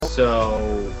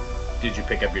So, did you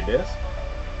pick up your disc?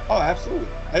 Oh, absolutely.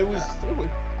 It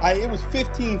was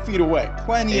 15 feet away.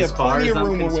 Plenty of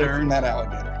room away from that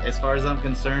alligator. As far as I'm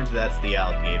concerned, that's the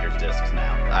alligator's discs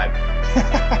now. I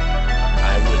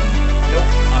wouldn't. Nope.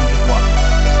 I'm just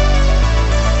walking.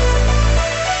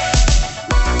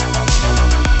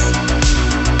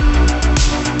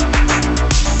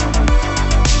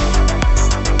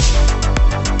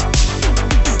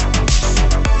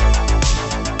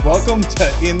 Welcome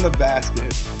to In the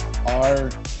Basket,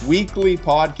 our weekly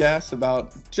podcast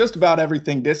about just about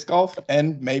everything disc golf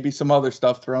and maybe some other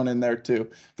stuff thrown in there too.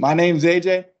 My name's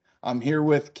AJ. I'm here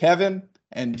with Kevin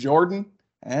and Jordan,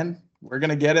 and we're going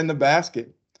to get in the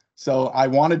basket. So I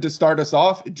wanted to start us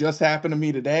off. It just happened to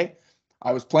me today.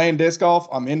 I was playing disc golf.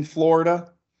 I'm in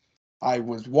Florida. I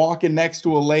was walking next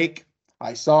to a lake.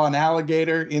 I saw an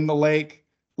alligator in the lake,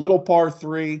 little par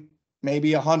 3,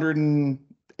 maybe 180,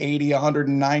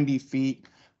 190 feet,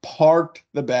 parked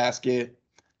the basket,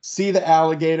 see the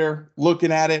alligator,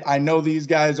 looking at it. I know these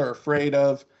guys are afraid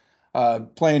of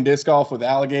playing disc golf with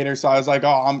alligators. So I was like,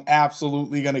 oh, I'm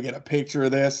absolutely going to get a picture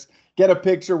of this, get a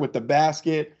picture with the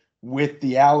basket, with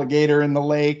the alligator in the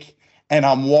lake. And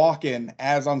I'm walking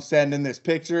as I'm sending this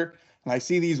picture, and I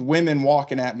see these women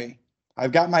walking at me.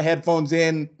 I've got my headphones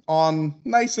in on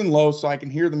nice and low so I can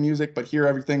hear the music, but hear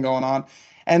everything going on.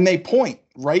 And they point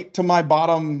right to my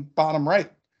bottom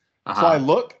right. So I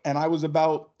look, and I was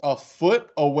about a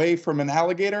foot away from an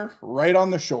alligator right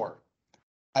on the shore.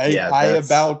 I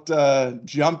about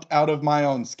jumped out of my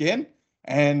own skin,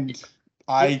 and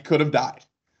I could have died.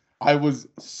 I was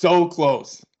so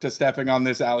close to stepping on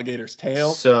this alligator's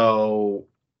tail. So,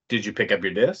 did you pick up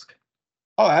your disc?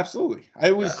 Oh, absolutely.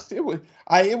 It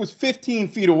was 15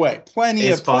 feet away.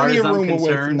 Plenty of room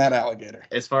away from that alligator.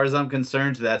 As far as I'm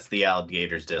concerned, that's the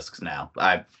alligator's discs now.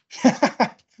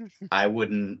 I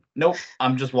wouldn't. Nope.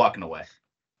 I'm just walking away.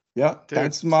 Yeah, dude,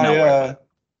 that's my.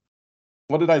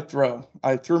 What did I throw?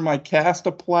 I threw my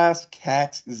Castoplast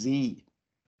Cat Z.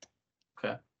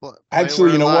 Okay.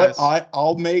 Actually, you know what?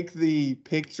 I'll make the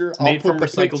picture. I'll put the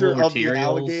picture of the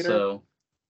alligator. So,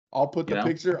 I'll put the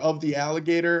picture of the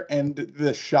alligator and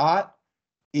the shot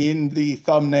in the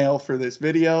thumbnail for this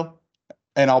video,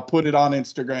 and I'll put it on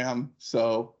Instagram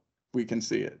so we can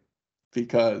see it,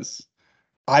 because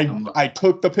I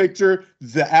took the picture.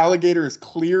 The alligator is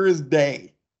clear as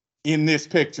day in this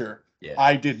picture. Yeah.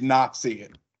 I did not see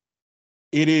it.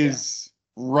 It is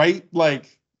right,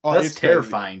 like, that's it's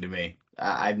terrifying crazy. to me.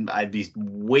 I'd be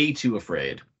way too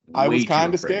afraid. I was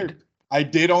kind of scared. I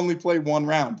did only play one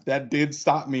round. That did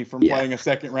stop me from playing a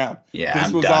second round. Yeah,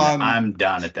 I'm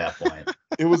done at that point.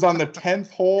 It was on the 10th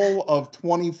hole of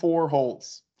 24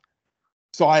 holes.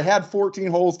 So I had 14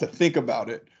 holes to think about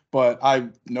it, but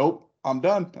nope, I'm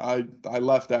done. I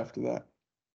left after that.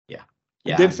 Yeah.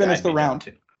 I did finish the round.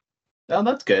 Too. Oh,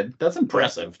 that's good. That's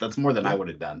impressive. That's more than I would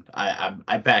have done.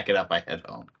 I back it up. I head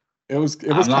home. I'm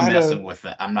not messing with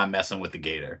that. I'm not messing with the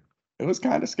gator. It was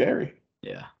kind of scary.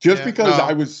 Yeah. Just because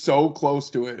I was so close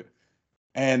to it,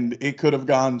 and it could have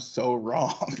gone so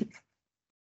wrong.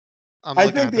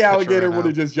 I think the alligator would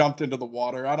have just jumped into the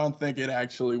water. I don't think it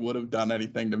actually would have done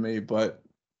anything to me, but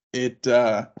it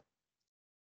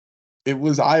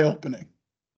was eye-opening,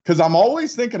 because I'm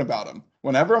always thinking about him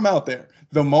whenever I'm out there.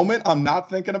 The moment I'm not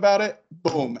thinking about it,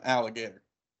 boom, alligator.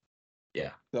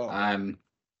 Yeah. So I'm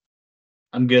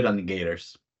good on the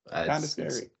gators. Kind of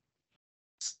scary.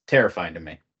 It's terrifying to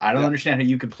me. I don't understand how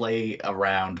you could play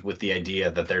around with the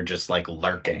idea that they're just like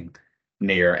lurking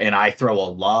near. And I throw a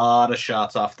lot of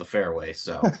shots off the fairway,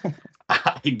 so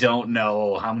I don't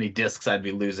know how many discs I'd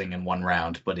be losing in one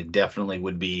round, but it definitely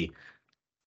would be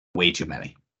way too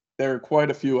many. There are quite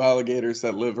a few alligators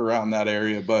that live around that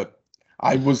area, but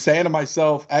I was saying to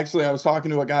myself, actually, I was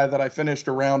talking to a guy that I finished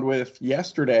a round with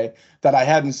yesterday that I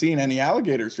hadn't seen any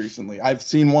alligators recently. I've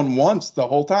seen one once the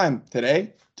whole time.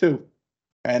 Today, 2.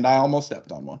 And I almost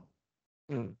stepped on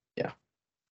one. Yeah.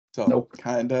 So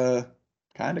kind of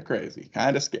crazy,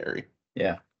 kind of scary.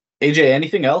 Yeah. AJ,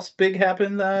 anything else big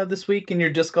happened this week in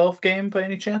your disc golf game by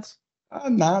any chance?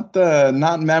 Not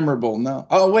memorable. No.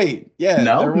 Oh wait, yeah.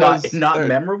 No, not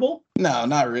memorable. No,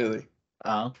 not really.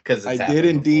 Oh, because I did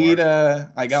indeed.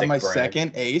 I got my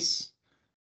second ace.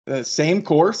 The same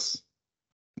course,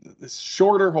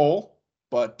 shorter hole,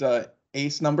 but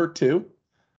ace number 2.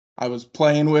 I was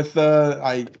playing with,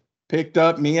 I picked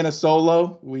up me and a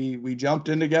solo. We jumped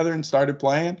in together and started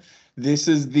playing. This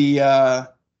is the, I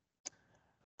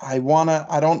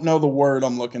don't know the word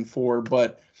I'm looking for,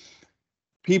 but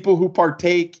people who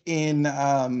partake in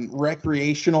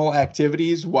recreational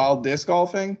activities while disc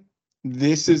golfing,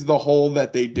 this is the hole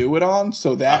that they do it on.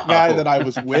 So that guy that I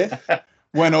was with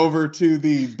went over to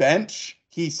the bench.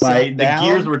 He sat The down.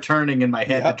 gears were turning in my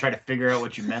head Yep. to try to figure out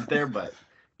what you meant there, but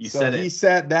you So said he it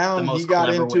sat down. the He most got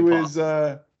clever into way his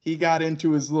possible. he got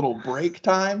into his little break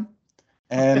time,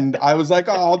 and I was like,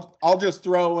 "Oh, I'll just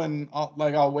throw and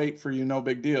I'll wait for you. No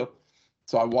big deal."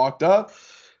 So I walked up,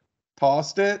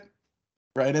 tossed it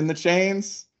right in the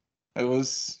chains. It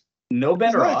was No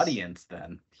better nice. audience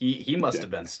then. He must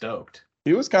have been stoked.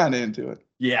 He was kind of into it.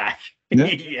 Yeah. Yeah.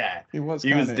 Yeah. He was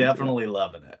He was kinda into it. definitely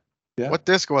loving it. Yeah. What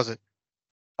disc was it?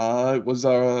 It was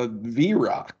a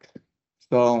V-Rock.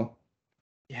 So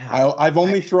Yeah. I've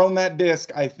only thrown that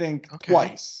disc, I think,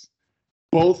 twice.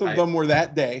 Both of them were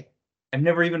that day. I've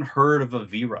never even heard of a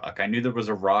V-Rock. I knew there was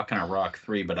a Rock and a Rock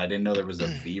 3, but I didn't know there was a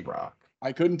V-Rock.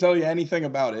 I couldn't tell you anything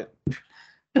about it.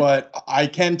 But I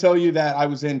can tell you that I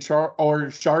was in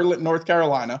Charlotte, North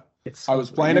Carolina. I was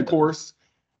playing a course.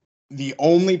 The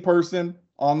only person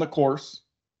on the course,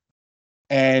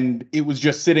 and it was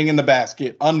just sitting in the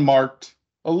basket, unmarked,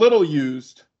 a little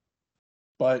used,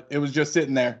 but it was just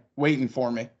sitting there waiting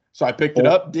for me. So I picked it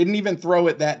up, didn't even throw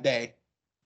it that day.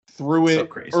 Threw it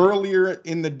earlier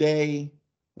in the day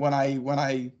when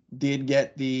I did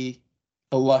get the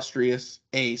illustrious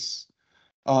ace.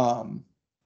 And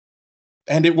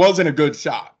it wasn't a good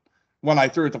shot. When I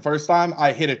threw it the first time,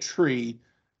 I hit a tree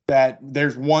that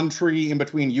there's one tree in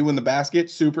between you and the basket,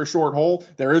 super short hole.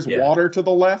 There is water to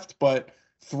the left, but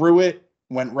threw it,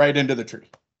 went right into the tree.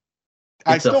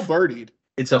 I still birdied.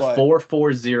 It's a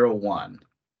 4401.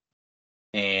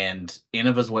 And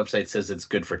Innova's website says it's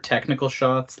good for technical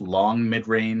shots, long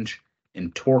mid-range,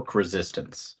 and torque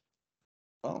resistance.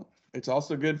 Oh, it's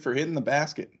also good for hitting the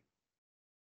basket.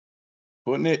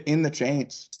 Putting it in the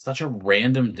chains. Such a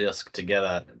random disc to get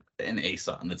an ace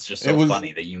on. It's just so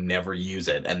funny that you never use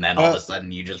it, and then all of a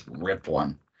sudden you just rip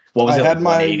one. What was it,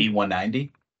 180,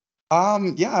 190?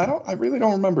 Yeah, I really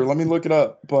don't remember. Let me look it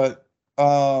up. But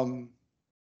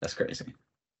that's crazy.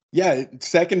 Yeah,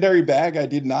 secondary bag. I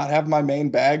did not have my main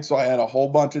bag, so I had a whole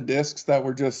bunch of discs that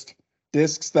were just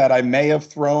discs that I may have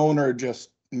thrown or just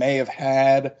may have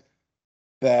had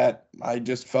that I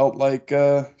just felt like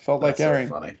airing.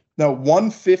 So funny. No,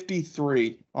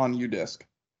 153 on U-disc.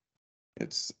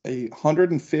 It's a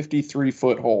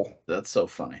 153-foot hole. That's so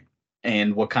funny.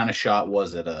 And what kind of shot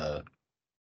was it? It's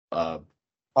a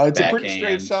pretty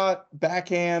straight shot,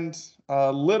 backhand,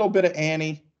 a little bit of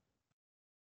Annie.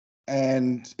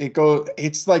 And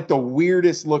it's like the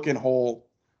weirdest looking hole.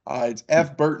 It's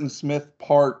F. Burton Smith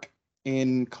Park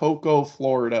in Cocoa,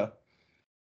 Florida.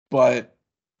 But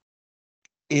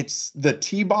it's the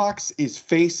tee box is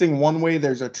facing one way.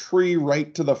 There's a tree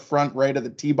right to the front right of the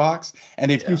tee box.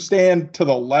 And if you stand to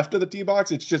the left of the tee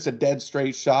box, it's just a dead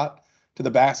straight shot to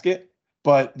the basket.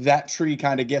 But that tree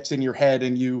kind of gets in your head,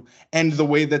 and the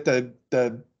way that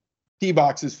the tee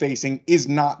box is facing is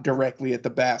not directly at the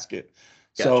basket.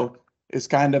 Gotcha. So it's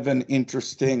kind of an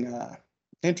interesting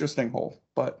hole,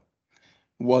 but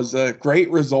was a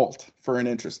great result for an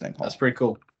interesting hole. That's pretty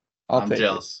cool. I'm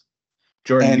jealous.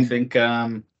 Jordan, you think you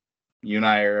and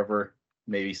I are ever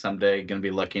maybe someday going to be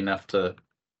lucky enough to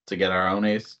get our own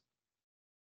ace?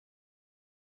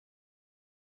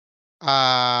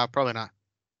 Probably not.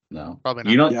 No, probably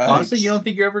not. You don't honestly. You don't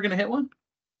think you're ever going to hit one?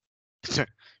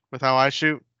 With how I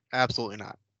shoot, absolutely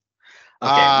not. Okay,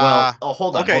 well,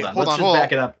 hold on. Let's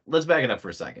back it up. Let's back it up for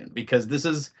a second, because this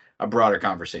is a broader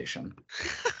conversation.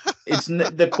 It's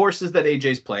the courses that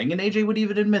AJ's playing, and AJ would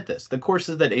even admit this. The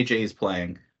courses that AJ is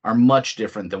playing are much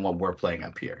different than what we're playing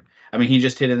up here. I mean, he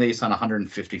just hit an ace on a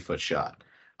 150-foot shot.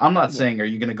 I'm not saying, are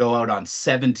you going to go out on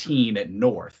 17 at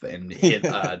North and hit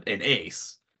an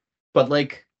ace? But,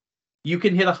 like, you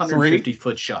can hit a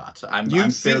 150-foot shot.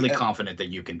 I'm fairly confident that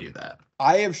you can do that.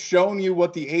 I have shown you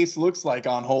what the ace looks like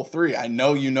on hole 3. I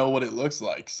know you know what it looks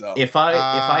like. So if I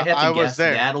had to guess,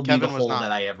 that'll be the hole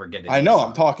that I ever get. I know.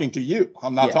 I'm talking to you.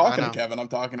 I'm not talking to Kevin. I'm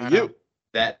talking to you.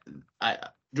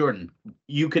 Jordan,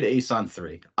 you could ace on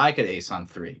 3. I could ace on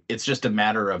 3. It's just a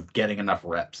matter of getting enough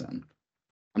reps in.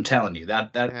 I'm telling you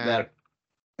that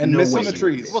and missing the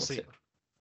trees. We'll see.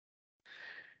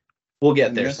 We'll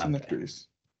get there someday.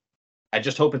 I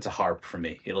just hope it's a harp for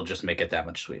me. It'll just make it that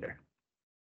much sweeter.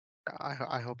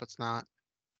 I hope it's not.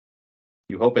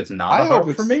 You hope it's not a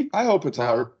harp for me? I hope it's a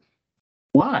harp.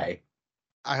 Why?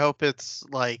 I hope it's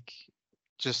like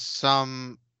just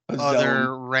some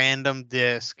other random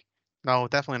disc. No,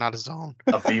 definitely not a zone.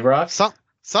 A V-Rock?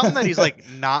 Something that he's like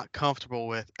not comfortable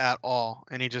with at all,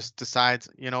 and he just decides,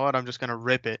 you know what, I'm just gonna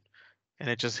rip it, and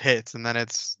it just hits, and then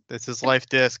it's his life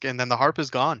disc, and then the harp is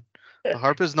gone. The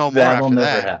harp is no more after that. That'll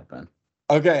never happen.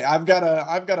 Okay, I've got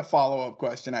a follow-up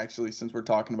question actually, since we're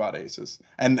talking about aces.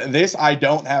 And this I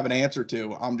don't have an answer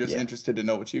to. I'm just interested to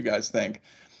know what you guys think.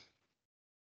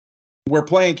 We're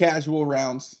playing casual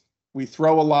rounds. We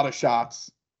throw a lot of shots.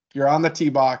 You're on the tee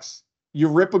box. You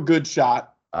rip a good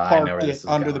shot, park it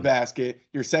under the basket.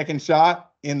 Your second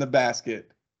shot in the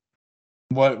basket.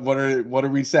 What are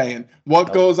we saying?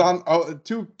 What goes on? Oh,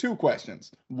 two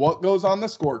questions. What goes on the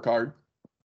scorecard?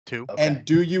 2. Okay. And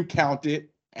do you count it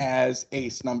as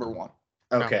ace number 1?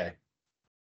 Okay.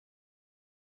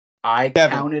 I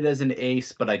count it as an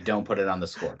ace, but I don't put it on the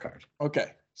scorecard.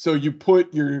 Okay. So you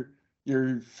put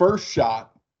your first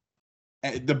shot,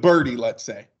 the birdie, let's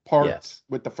say, parked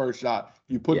with the first shot.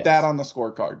 You put that on the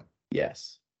scorecard.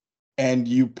 Yes. And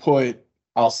you put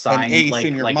I'll sign an ace like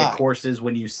in your like mind. at courses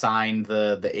when you sign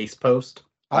the ace post.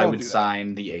 I would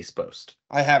sign the ace post.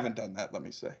 I haven't done that, let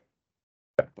me say.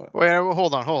 But Wait,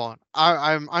 hold on.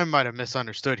 I might have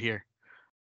misunderstood here.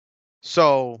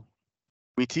 So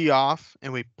we tee off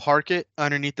and we park it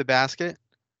underneath the basket.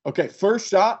 okay, first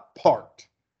shot parked.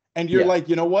 And you're like,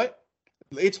 you know what?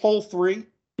 It's hole 3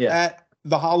 at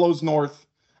the Hollows North.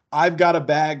 I've got a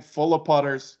bag full of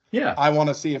putters. Yeah. I want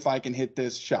to see if I can hit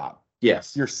this shot.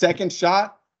 Yes. Your second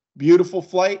shot, beautiful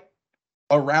flight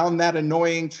around that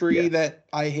annoying tree that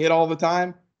I hit all the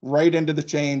time, right into the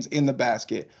chains in the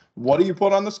basket. What do you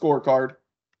put on the scorecard?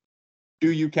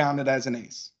 Do you count it as an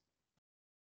ace?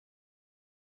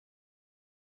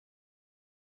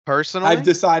 Personally, I've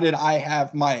decided I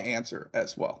have my answer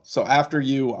as well. So after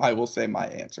you, I will say my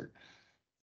answer.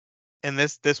 And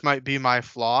this might be my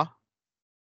flaw,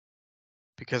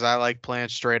 because I like playing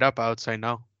straight up. I would say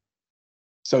no.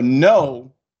 So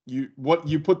no, you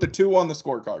put the 2 on the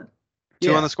scorecard.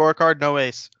 2 on the scorecard, no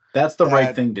ace. That's the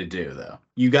right thing to do, though.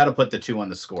 You got to put the 2 on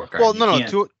the scorecard. Well, no,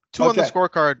 2 on the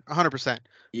scorecard, 100%.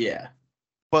 Yeah.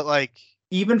 But like,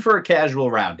 even for a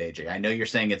casual round, AJ, I know you're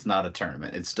saying it's not a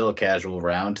tournament. It's still a casual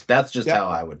round. That's just how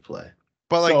I would play.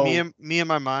 But like me in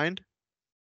my mind,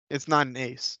 it's not an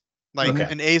ace. Like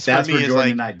an ace that's for me where is Jordan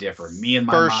like and I differ. Me and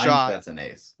my first mind, shot. That's an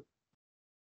ace.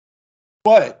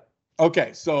 But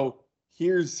okay, so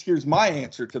here's my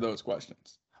answer to those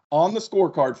questions. On the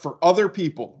scorecard for other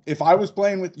people, if I was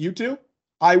playing with you two,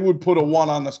 I would put a 1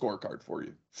 on the scorecard for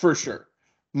you, for sure.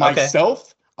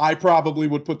 Myself, I probably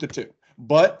would put the 2.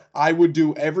 But I would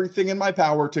do everything in my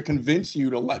power to convince you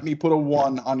to let me put a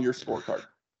 1 on your scorecard.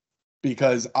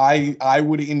 Because I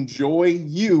would enjoy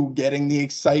you getting the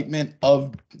excitement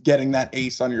of getting that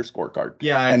ace on your scorecard.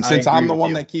 Yeah, and since I'm the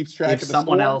one that keeps track of the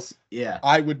someone score, else,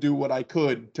 I would do what I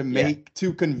could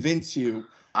to convince you.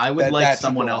 I would like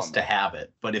someone else to have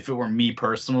it, but if it were me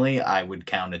personally, I would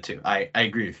count it too. I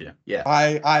agree with you. Yeah.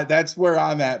 I that's where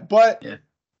I'm at. But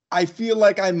I feel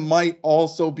like I might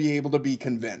also be able to be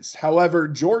convinced. However,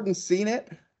 Jordan's seen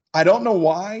it. I don't know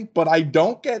why, but I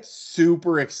don't get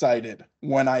super excited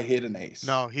when I hit an ace.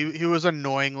 No, he was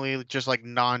annoyingly just like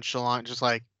nonchalant, just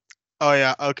like, oh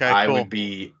yeah, okay, cool. I would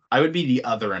be the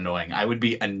other annoying. I would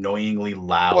be annoyingly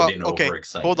loud and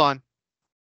overexcited. Hold on.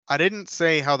 I didn't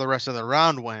say how the rest of the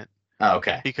round went. Oh,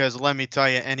 okay. Because let me tell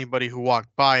you, anybody who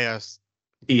walked by us,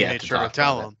 made sure to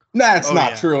tell them. That's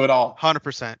not true at all.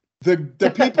 100%.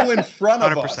 The people in front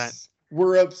of us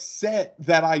were upset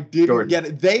that I didn't get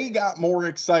it. They got more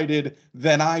excited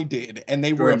than I did, and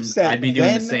they were upset. I'd be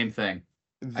doing the same thing.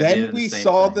 Then we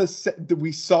saw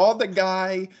the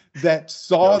guy that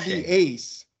saw the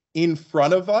ace in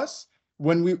front of us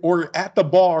when we were at the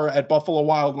bar at Buffalo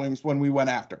Wild Wings when we went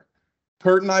after.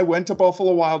 Kurt and I went to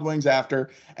Buffalo Wild Wings after,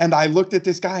 and I looked at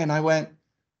this guy and I went,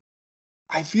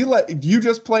 I feel like you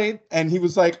just played. And he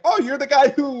was like, oh, you're the guy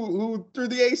who threw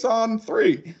the ace on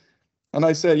 3. And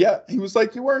I said, yeah. He was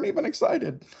like, you weren't even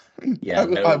excited. Yeah,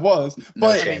 I was.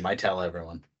 No shame. I tell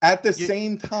everyone. At the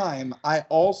same time, I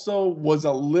also was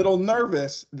a little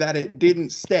nervous that it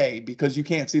didn't stay because you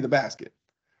can't see the basket.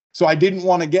 So I didn't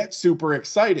want to get super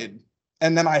excited.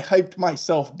 And then I hyped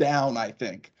myself down, I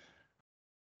think,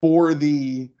 for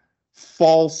the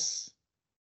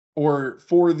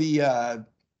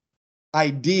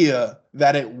idea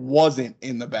that it wasn't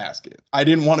in the basket. I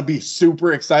didn't want to be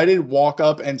super excited, walk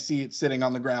up and see it sitting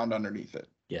on the ground underneath it.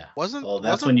 Yeah.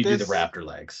 That's when you do the raptor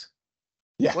legs.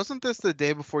 Yeah. Wasn't this the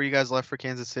day before you guys left for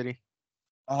Kansas City?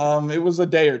 It was a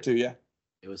day or two, yeah.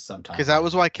 It was sometime. Because that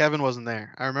was why Kevin wasn't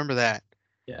there. I remember that.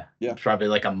 Yeah. Yeah. Probably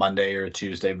like a Monday or a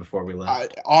Tuesday before we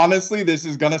left. Honestly, this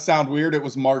is going to sound weird. It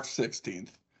was March 16th.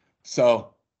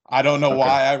 So I don't know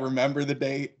why I remember the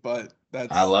date, but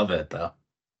that's. I love it though.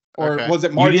 Or was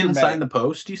it March? You didn't sign the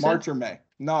post, you said? March or May?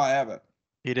 No, I haven't.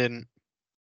 He didn't.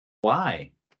 Why?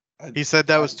 He said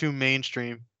that was too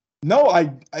mainstream. No,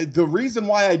 the reason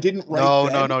why I didn't write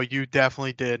No. You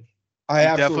definitely did. I You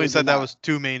absolutely definitely said did that not. was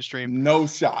too mainstream. No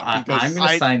shot. I'm Because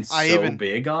gonna sign I so even-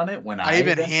 big on it when I I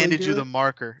even eventually handed do you the it.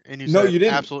 marker, and you No, said you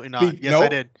didn't. absolutely not. Yes, I Nope.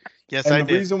 did. Yes, And I the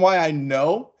did. reason why I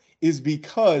know is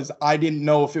because I didn't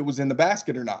know if it was in the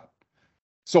basket or not.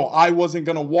 So I wasn't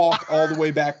going to walk all the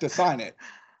way back to sign it.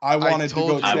 I wanted to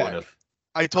told go you. I check. would have.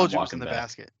 I told I'm you it was in walking the back.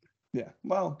 basket. Yeah.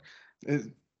 Well,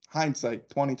 hindsight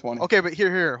 2020. Okay, but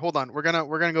here, hold on. We're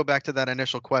gonna go back to that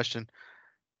initial question.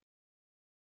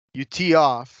 You tee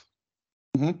off.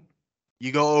 Mhm.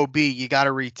 You go OB. You got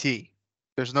to re-tee.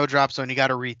 There's no drop zone. You got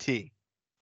to re-tee.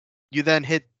 You then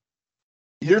hit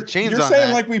the chains You're on saying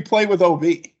that. like we play with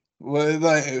OB. Well,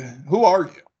 like, who are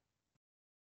you?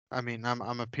 I mean, I'm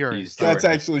a purist. That's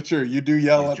Jordan. actually true. You do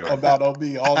yell He's Jordan. about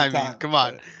OB all the I mean, time. come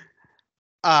on.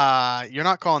 You're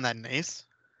not calling that an ace.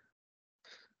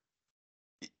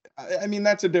 I mean,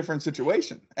 that's a different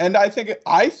situation. And I think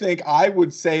I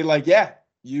would say like, yeah,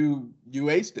 you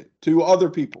aced it to other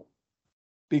people,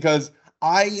 because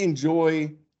I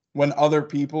enjoy when other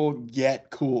people get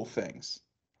cool things.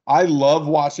 I love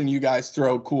watching you guys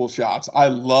throw cool shots. I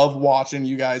love watching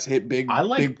you guys hit big. I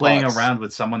like big playing putts. around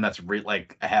with someone that's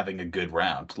like having a good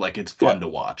round. Like it's fun to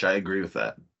watch. I agree with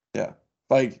that. Yeah.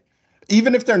 Like,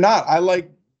 even if they're not, I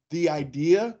like the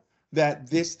idea that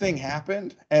this thing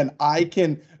happened and I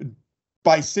can,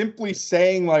 by simply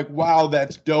saying like, wow,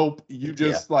 that's dope. You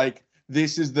just like,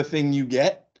 this is the thing you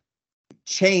get,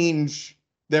 change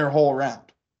their whole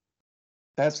round.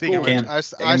 That's Speaking cool. of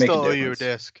which, I make a still owe you a difference.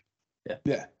 disc.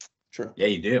 Yeah, true. Yeah,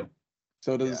 you do.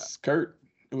 So does Kurt.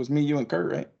 It was me, you, and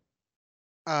Kurt, right?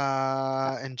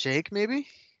 And Jake maybe.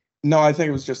 No, I think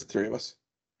it was just the three of us.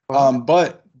 Was it?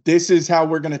 But this is how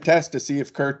we're gonna test to see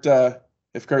if Kurt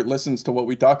listens to what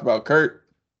we talk about. Kurt,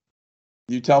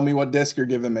 you tell me what disc you're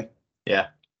giving me. Yeah.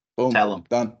 Boom. Tell him.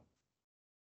 Done.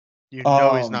 You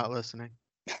know he's not listening.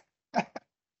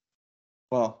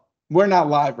 Well, we're not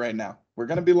live right now. We're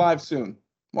gonna be live soon,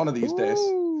 one of these days.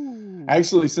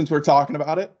 Actually, since we're talking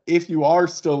about it, if you are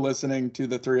still listening to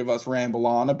the three of us ramble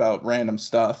on about random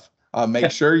stuff,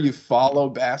 make sure you follow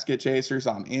Basket Chasers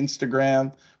on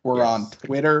Instagram. We're on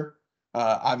Twitter.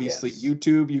 Obviously,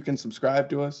 YouTube. You can subscribe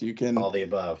to us. You can all the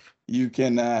above. You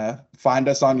can find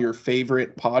us on your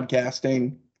favorite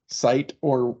podcasting site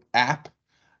or app,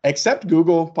 except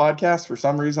Google Podcasts. For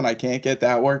some reason, I can't get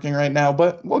that working right now,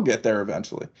 but we'll get there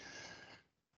eventually.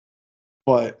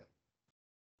 But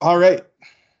all right.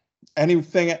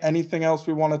 Anything else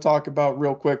we want to talk about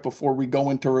real quick before we go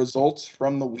into results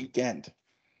from the weekend?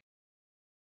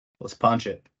 Let's punch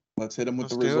it. Let's hit them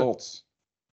with Let's the do it. results.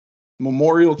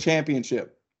 Memorial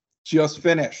Championship just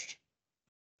finished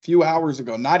a few hours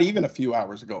ago. Not even a few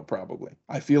hours ago, probably.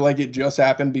 I feel like it just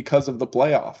happened because of the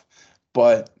playoff.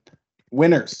 But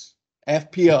winners,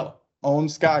 FPO, Owen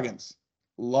Scoggins.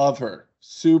 Love her.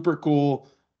 Super cool.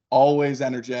 Always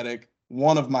energetic.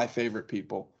 One of my favorite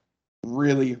people.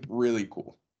 Really, really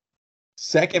cool.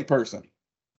 Second person,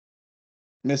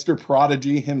 Mr.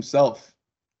 Prodigy himself,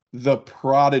 the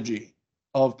prodigy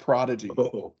of prodigy,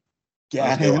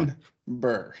 Gannon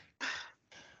Burr.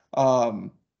 I'm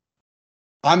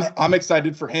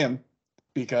excited for him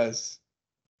because,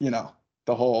 the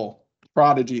whole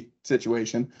prodigy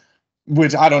situation,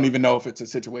 which I don't even know if it's a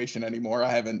situation anymore. I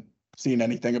haven't seen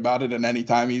anything about it, and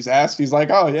anytime he's asked, he's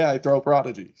like, "Oh yeah, I throw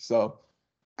prodigy." So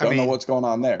don't know what's going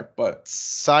on there, but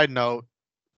Side note,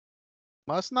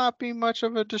 must not be much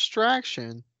of a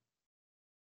distraction.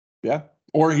 yeah.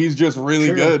 Or he's just really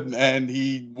True. good and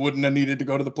he wouldn't have needed to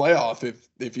go to the playoff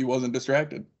if he wasn't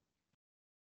distracted.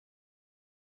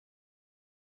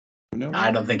 No.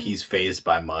 I don't think he's phased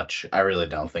by much. I really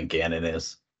don't think Gannon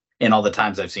is. And all the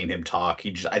times I've seen him talk,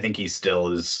 I think he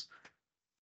still is.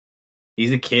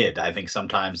 He's a kid. I think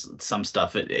sometimes some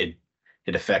stuff it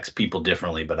affects people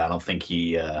differently, but I don't think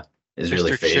he is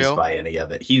really Mr. phased Chill. by any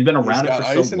of it. He's been around it got for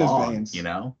ice so in his long, veins.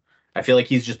 I feel like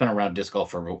he's just been around disc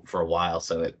golf for a while,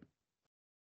 so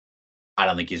I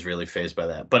don't think he's really phased by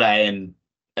that. But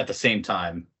at the same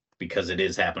time, because it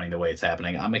is happening the way it's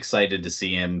happening, I'm excited to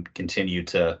see him continue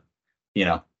to,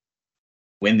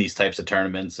 win these types of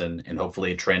tournaments, and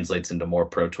hopefully it translates into more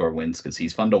Pro Tour wins because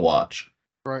he's fun to watch.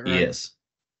 Right. He is.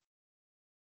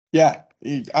 Yeah,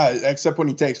 except when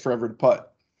he takes forever to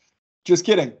putt. Just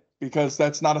kidding, because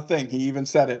that's not a thing. He even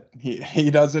said it. He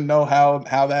doesn't know how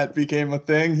that became a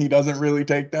thing. He doesn't really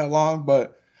take that long,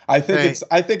 but I think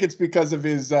it's because of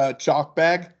his chalk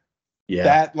bag. Yeah.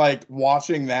 That, like,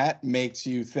 watching that makes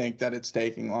you think that it's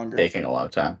taking longer. Taking a long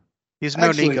time. He's no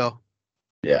Actually, Nico.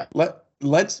 Yeah.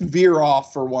 Let's veer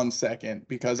off for 1 second,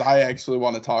 because I actually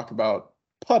want to talk about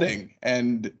putting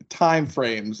and time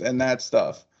frames and that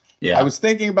stuff. Yeah. I was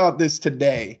thinking about this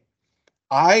today.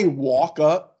 I walk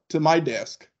up to my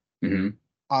disc. Mhm.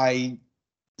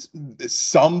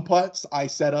 Some putts I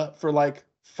set up for like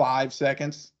 5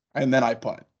 seconds and then I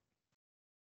putt.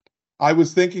 I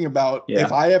was thinking about Yeah.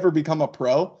 if I ever become a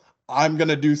pro, I'm going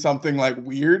to do something like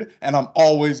weird and I'm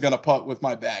always going to putt with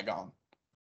my bag on.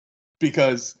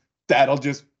 Because that'll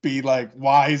just be like,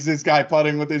 why is this guy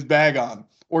putting with his bag on?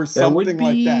 Or That would something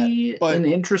like that. be But an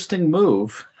interesting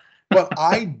move. but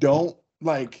I don't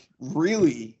like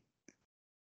really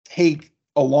take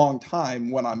a long time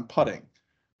when I'm putting.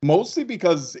 Mostly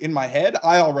because in my head,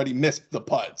 I already missed the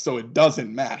putt, so it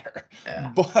doesn't matter.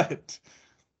 Yeah. But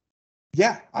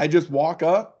yeah, I just walk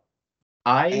up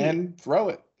and throw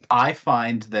it. I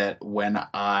find that when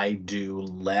I do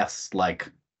less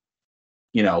like,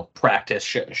 practice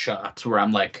shots where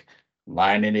I'm like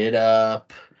lining it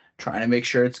up, trying to make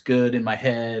sure it's good in my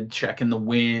head, checking the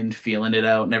wind, feeling it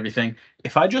out and everything.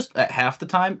 If I just, at half the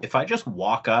time, if I just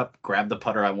walk up, grab the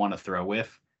putter I want to throw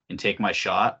with, and take my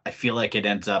shot, I feel like it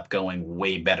ends up going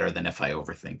way better than if I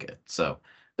overthink it. So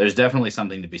there's definitely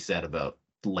something to be said about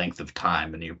length of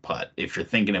time in your putt. If you're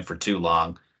thinking it for too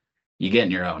long, you get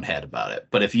in your own head about it.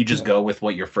 But if you just go with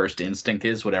what your first instinct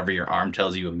is, whatever your arm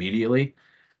tells you immediately,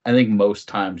 I think most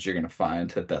times you're going to find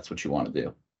that that's what you want to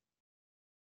do.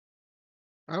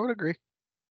 I would agree.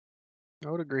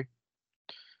 It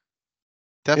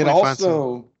Definitely find some.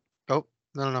 also, Oh,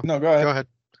 no. no, go ahead. Go ahead.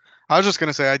 I was just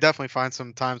gonna say I definitely find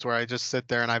some times where I just sit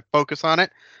there and I focus on it,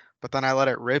 but then I let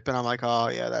it rip and I'm like, oh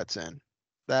yeah, that's in.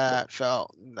 That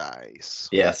felt nice.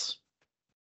 Yes.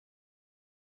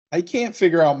 I can't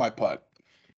figure out my putt.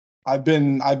 I've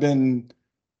been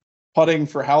putting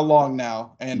for how long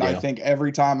now? And I Yeah. think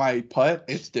every time I putt,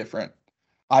 it's different.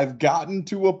 I've gotten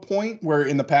to a point where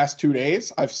in the past 2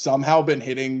 days, I've somehow been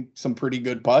hitting some pretty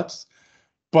good putts,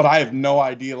 but I have no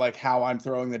idea like how I'm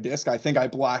throwing the disc. I think I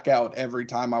black out every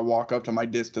time I walk up to my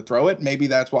disc to throw it. Maybe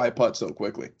that's why I putt so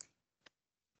quickly,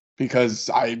 because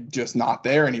I'm just not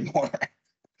there anymore.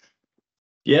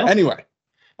 Yeah. Anyway,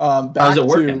 back How's it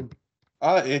working?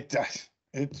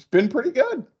 It's been pretty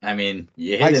good. I mean,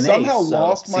 you hit I an somehow ace, so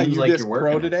lost it my seems like UDisc you're Pro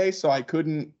working it. today, so I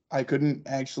couldn't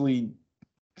actually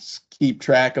keep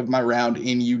track of my round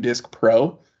in UDisc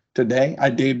Pro today. I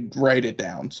did write it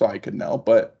down so I could know,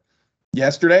 but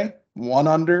yesterday, 1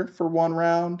 under for one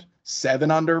round, 7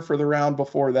 under for the round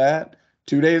before that.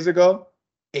 2 days ago,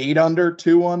 8 under,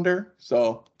 2 under.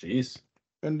 So Jeez.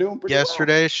 been doing pretty well.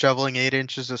 Yesterday, shoveling 8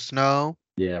 inches of snow.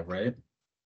 Yeah, right.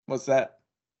 What's that?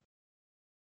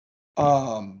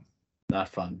 Not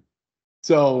fun.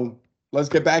 So let's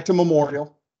get back to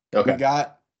Memorial. Okay.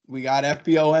 We got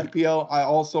FPO. I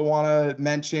also want to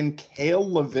mention Kale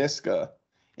LaVisca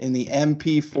in the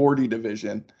MP40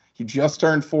 division. He just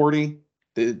turned 40.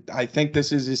 I think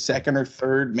this is his second or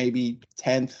third, maybe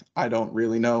 10th. I don't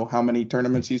really know how many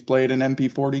tournaments he's played in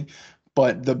MP40,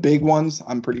 but the big ones,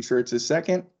 I'm pretty sure it's his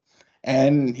second,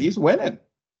 and he's winning.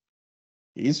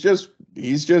 He's just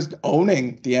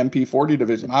owning the MP40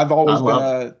 division. I've always been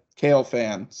a Kale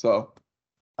fan, so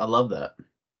I love that.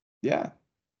 yeah.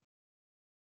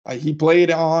 He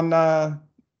played on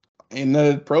in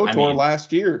the Pro Tour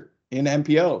last year in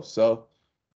MPO, so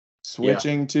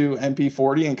switching to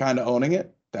MP40 and kind of owning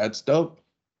it, that's dope.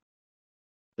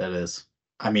 That is.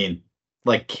 I mean,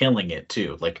 like killing it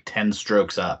too, like 10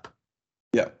 strokes up.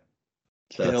 Yeah.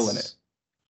 Killing it.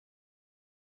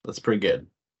 That's pretty good.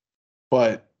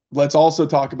 But let's also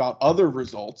talk about other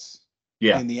results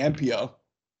in the MPO.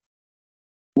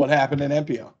 What happened in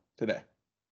MPO today?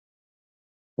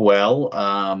 Well,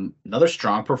 another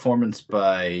strong performance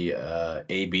by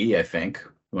AB, I think.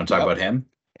 You want to talk about him?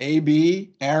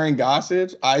 AB, Aaron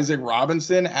Gossage, Isaac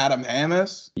Robinson, Adam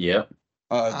Hammes. Yep.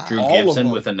 Drew Gibson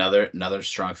with another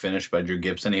strong finish by Drew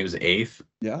Gibson. He was 8th.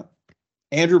 Yeah.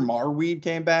 Andrew Marweed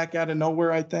came back out of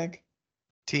nowhere, I think.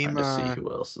 Team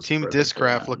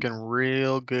Discraft looking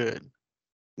real good.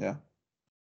 Yeah.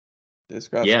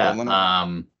 Discraft. Yeah.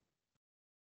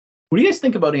 What do you guys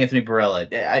think about Anthony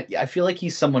Barella? I feel like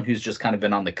he's someone who's just kind of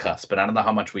been on the cusp, but I don't know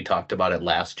how much we talked about it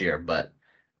last year, but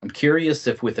I'm curious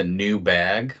if with a new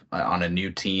bag on a new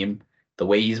team, the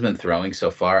way he's been throwing so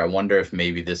far, I wonder if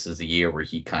maybe this is the year where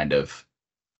he kind of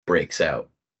breaks out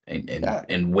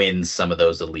and wins some of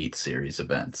those Elite Series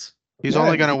events. He's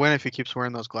only going to win if he keeps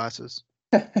wearing those glasses.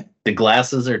 The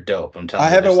glasses are dope. I'm telling you.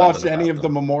 I haven't watched any of the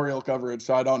Memorial coverage,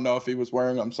 so I don't know if he was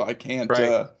wearing them, so I can't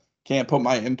put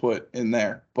my input in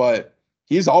there. But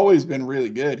he's always been really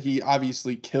good. He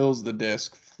obviously kills the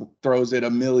disc, throws it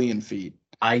 1,000,000 feet.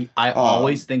 I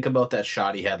always think about that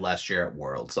shot he had last year at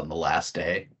Worlds on the last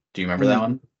day. Do you remember that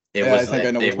one? It Yeah, I was think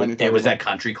I know which one you're it talking was about. at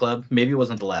Country Club. Maybe it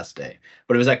wasn't the last day,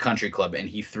 but it was at Country Club, and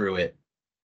he threw it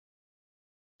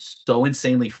so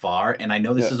insanely far. And I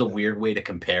know this Yeah. is a weird way to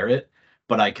compare it,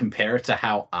 but I compare it to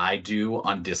how I do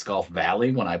on Disc Golf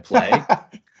Valley when I play.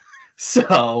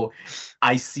 So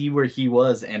I see where he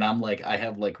was, and I'm like, I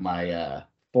have like my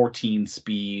 14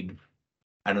 speed.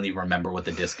 I don't even remember what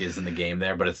the disc is in the game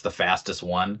there, but it's the fastest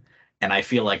one. And I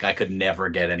feel like I could never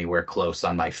get anywhere close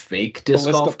on my fake disc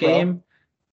Ballista golf Pro? game.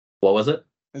 What was it?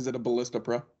 Is it a Ballista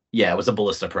Pro? Yeah, it was a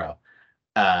Ballista Pro.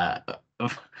 Uh,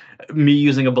 me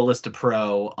using a Ballista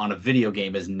Pro on a video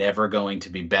game is never going to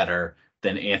be better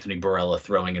than Anthony Barella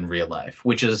throwing in real life,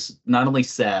 which is not only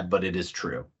sad, but it is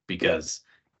true because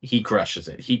he crushes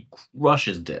it. He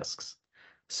crushes discs.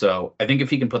 So I think if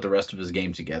he can put the rest of his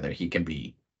game together, he can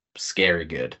be scary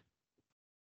good.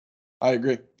 I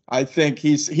agree. I think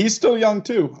he's still young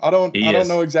too. I don't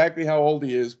know exactly how old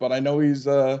he is, but I know he's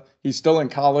still in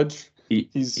college.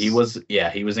 He was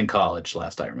in college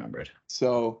last I remembered.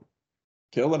 So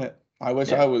killing it. I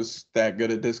wish I was that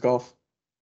good at disc golf.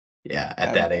 Yeah,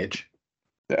 at that age.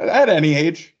 At any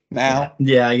age now.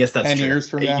 Yeah, I guess that's 10 true. years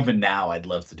from now. Even now, I'd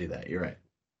love to do that. You're right.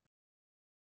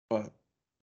 But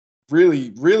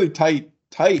really, really tight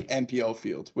NPL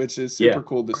field, which is super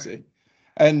cool to see.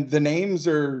 And the names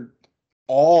are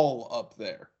all up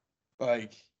there.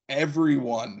 Like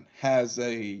everyone has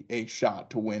a shot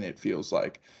to win, it feels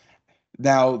like.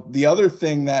 Now, the other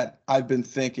thing that I've been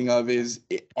thinking of is,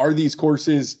 are these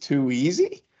courses too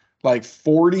easy? Like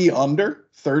 40 under,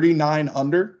 39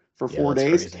 under for 4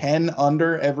 days, crazy. 10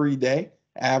 under every day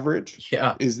average.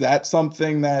 Yeah. Is that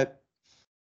something that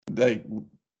they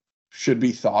should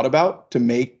be thought about to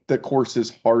make the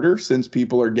courses harder since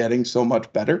people are getting so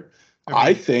much better?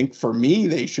 I think for me,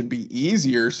 they should be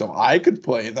easier so I could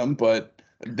play them, but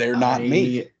they're not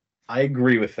me. I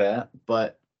agree with that,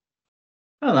 but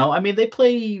I don't know. I mean, they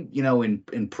play,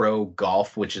 in pro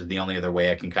golf, which is the only other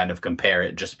way I can kind of compare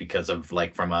it just because of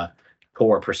like from a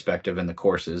core perspective in the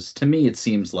courses. To me, it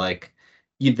seems like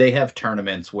they have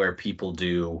tournaments where people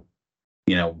do,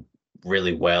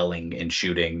 really well in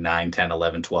shooting 9, 10,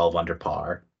 11, 12 under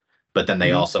par. But then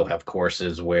they also have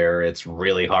courses where it's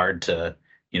really hard to,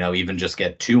 even just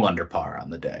get 2 under par on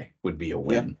the day would be a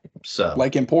win. Yeah. So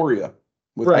like Emporia.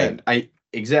 Right.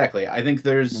 Exactly. I think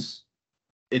it's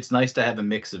nice to have a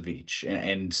mix of each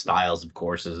and styles of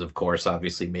courses, of course,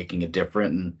 obviously making it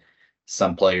different. And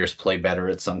some players play better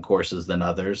at some courses than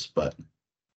others. But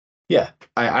yeah,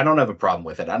 I don't have a problem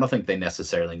with it. I don't think they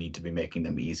necessarily need to be making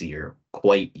them easier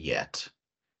quite yet.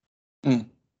 What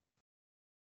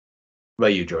about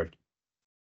you, George?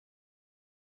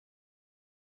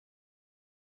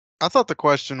 I thought the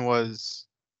question was,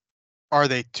 are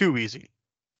they too easy?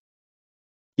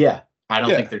 Yeah, I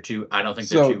don't think they're too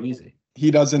easy.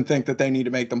 He doesn't think that they need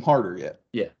to make them harder yet.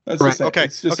 Yeah. That's just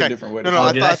it's just a different way to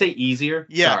No, did I say easier?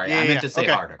 Yeah. Sorry, I meant to say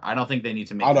harder. I don't think they need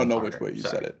to make I don't know harder. which way you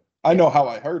said it. I know how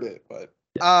I heard it, but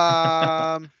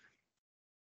yeah,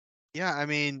 I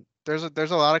mean, there's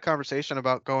a lot of conversation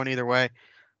about going either way.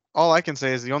 All I can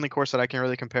say is the only course that I can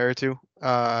really compare it to,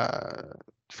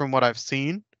 from what I've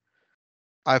seen,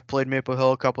 I've played Maple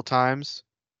Hill a couple times.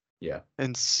 Yeah.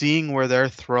 And seeing where they're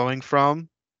throwing from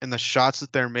and the shots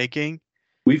that they're making.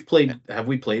 Have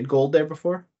we played Gold there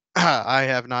before? I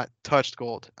have not touched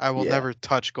Gold. I will never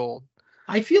touch Gold.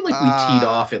 I feel like we teed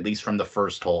off at least from the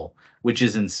first hole, which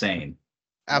is insane.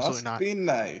 Absolutely not. Must be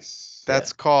nice.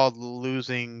 That's called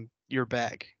losing your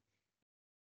bag.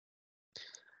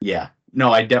 Yeah.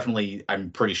 No, I'm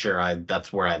pretty sure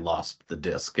that's where I lost the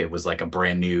disc. It was like a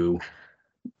brand new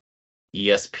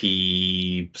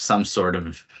ESP, some sort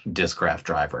of Discraft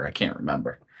driver. I can't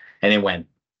remember. And it went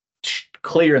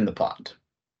clear in the pond.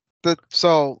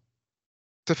 So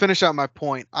to finish out my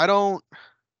point, I don't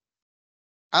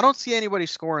see anybody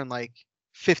scoring like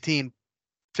 15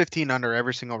 under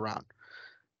every single round.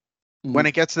 Mm-hmm. When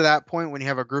it gets to that point, when you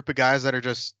have a group of guys that are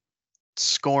just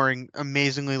scoring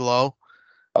amazingly low,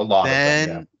 a lot of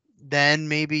them, then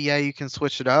maybe you can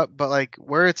switch it up. But like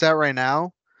where it's at right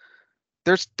now,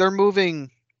 they're moving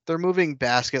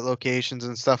basket locations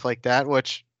and stuff like that,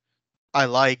 which I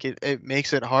like. It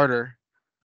makes it harder,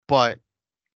 but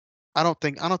I don't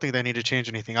think they need to change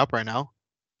anything up right now.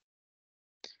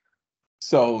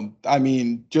 So, I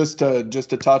mean, just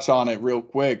to touch on it real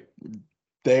quick,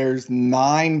 there's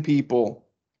 9 people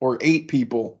or 8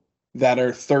 people that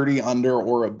are 30 under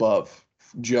or above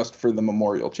just for the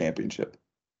Memorial Championship.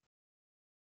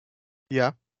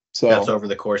 Yeah. So that's over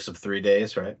the course of 3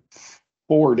 days, right?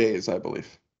 4 days, I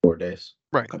believe. 4 days.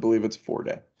 Right. I believe it's 4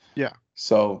 day. Yeah.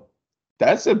 So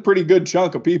that's a pretty good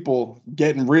chunk of people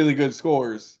getting really good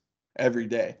scores every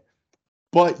day.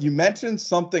 But you mentioned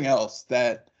something else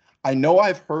that I know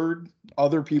I've heard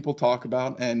other people talk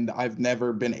about, and I've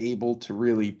never been able to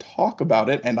really talk about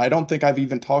it. And I don't think I've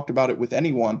even talked about it with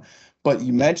anyone. But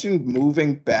you mentioned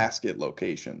moving basket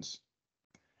locations.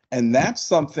 And that's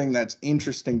something that's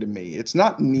interesting to me. It's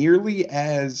not nearly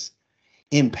as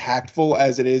impactful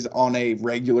as it is on a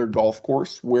regular golf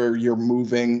course where you're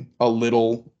moving a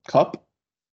little cup.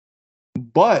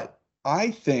 But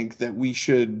I think that we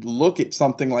should look at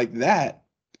something like that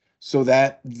so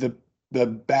that the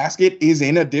basket is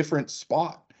in a different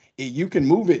spot. You can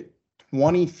move it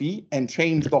 20 feet and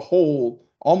change the hole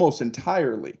almost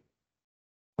entirely.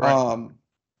 Right.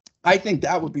 I think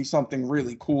that would be something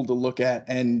really cool to look at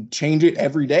and change it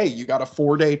every day. You got a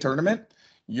 4-day tournament,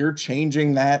 you're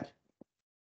changing that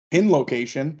pin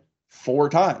location 4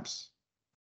 times.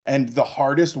 And the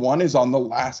hardest one is on the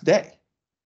last day.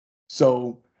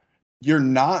 So you're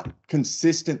not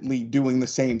consistently doing the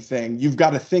same thing. You've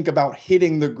got to think about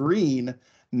hitting the green,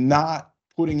 not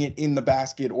putting it in the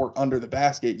basket or under the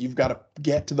basket. You've got to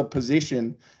get to the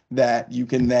position that you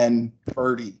can then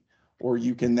birdie or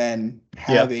you can then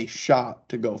have a shot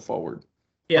to go forward.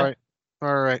 Yeah. Right.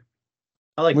 All right.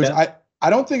 I like Which that. I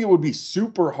don't think it would be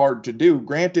super hard to do.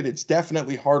 Granted, it's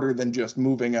definitely harder than just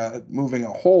moving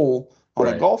a hole on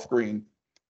a Right. golf green.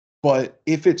 But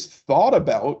if it's thought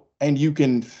about and you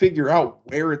can figure out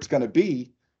where it's going to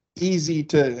be, easy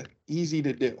to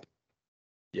do.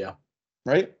 Yeah.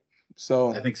 Right?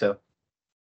 So I think so.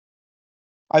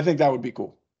 I think that would be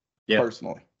cool. Yeah.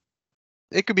 Personally.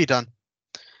 It could be done.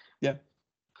 Yeah.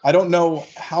 I don't know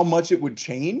how much it would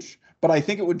change, but I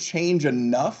think it would change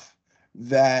enough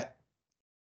that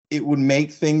it would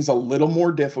make things a little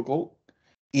more difficult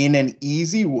in an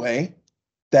easy way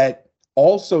that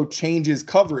also changes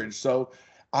coverage. So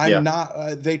I'm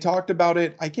not, they talked about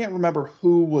it. I can't remember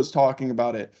who was talking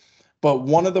about it, but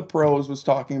one of the pros was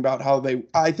talking about how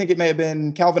I think it may have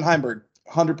been Calvin Heimberg,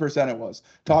 100% it was,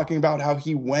 talking about how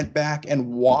he went back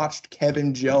and watched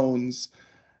Kevin Jones.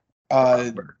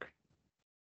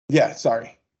 Yeah,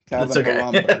 sorry. Calvin That's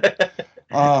okay.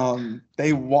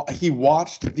 He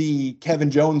watched the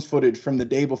Kevin Jones footage from the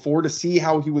day before to see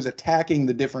how he was attacking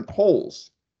the different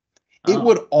holes. It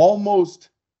would almost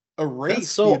erase That's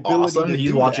so the ability awesome. to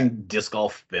He's do watching that. disc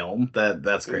golf film.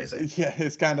 That's crazy. Yeah,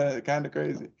 it's kind of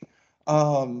crazy.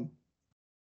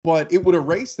 But it would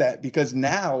erase that because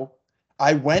now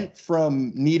I went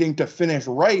from needing to finish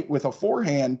right with a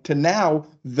forehand to now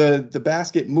the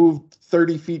basket moved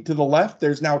 30 feet to the left.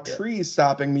 There's now trees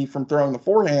stopping me from throwing the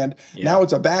forehand. Yeah. Now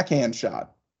it's a backhand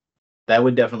shot. That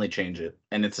would definitely change it.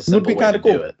 And it's a Would simple be way to kinda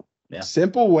cool. do it. Yeah.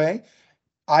 Simple way.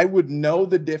 I would know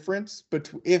the difference, but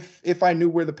if I knew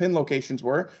where the pin locations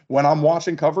were, when I'm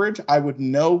watching coverage, I would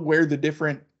know where the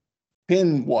different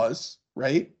pin was,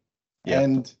 right? Yeah.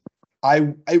 And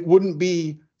it wouldn't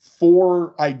be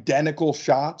 4 identical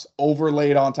shots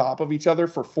overlaid on top of each other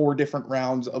for 4 different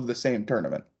rounds of the same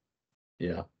tournament.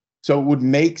 Yeah. So it would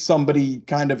make somebody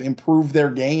kind of improve their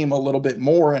game a little bit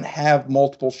more and have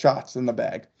multiple shots in the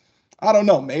bag. I don't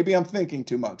know. Maybe I'm thinking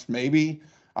too much. Maybe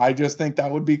I just think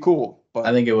that would be cool. But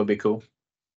I think it would be cool.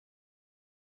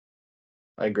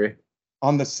 I agree.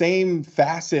 On the same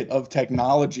facet of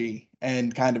technology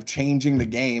and kind of changing the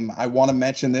game, I want to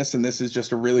mention this, and this is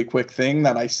just a really quick thing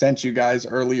that I sent you guys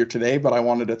earlier today, but I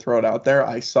wanted to throw it out there.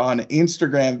 I saw an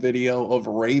Instagram video of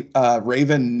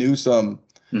Raven Newsom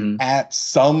at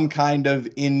some kind of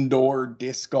indoor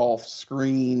disc golf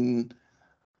screen.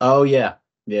 Oh, yeah.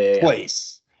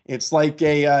 Place. It's like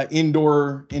a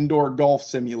indoor golf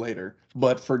simulator,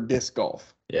 but for disc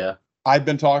golf. Yeah. I've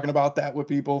been talking about that with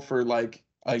people for like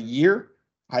a year.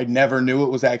 I never knew it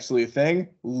was actually a thing.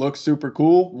 Looks super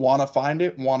cool. Want to find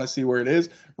it. Want to see where it is.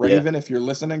 Raven, if you're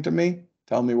listening to me,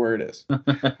 tell me where it is.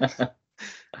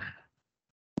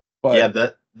 But yeah,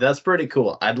 that's pretty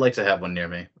cool. I'd like to have one near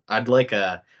me. I'd like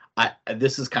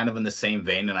this is kind of in the same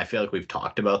vein, and I feel like we've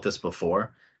talked about this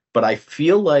before, but I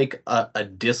feel like a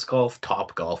disc golf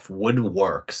Top Golf would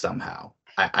work somehow.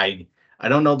 I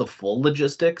don't know the full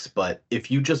logistics, but if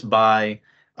you just buy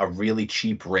a really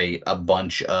cheap rate a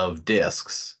bunch of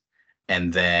discs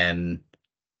and then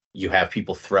you have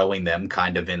people throwing them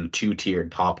kind of in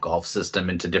 2-tiered Top Golf system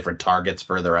into different targets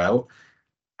further out,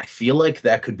 I feel like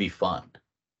that could be fun.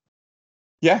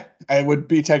 Yeah, it would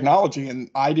be technology, and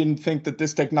I didn't think that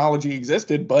this technology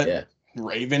existed, but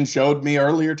Raven showed me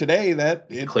earlier today that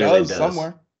it clearly does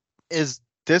somewhere. Is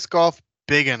disc golf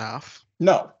big enough?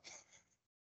 No.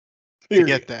 To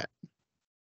get that.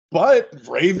 But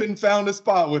Raven found a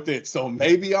spot with it, so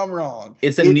maybe I'm wrong.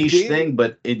 It's a niche thing,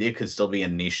 but it could still be a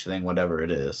niche thing, whatever it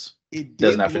is. It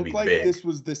doesn't have to be like big. This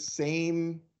was the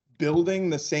same building,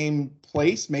 the same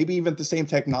place, maybe even the same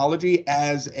technology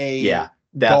as a Yeah,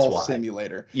 that's golf why.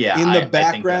 simulator. Yeah, In I the think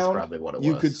that's background, probably what it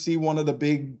you was. could see one of the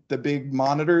big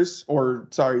monitors, or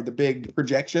sorry, the big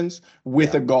projections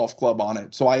with Yeah. a golf club on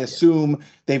it. So I assume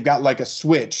they've got like a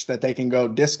switch that they can go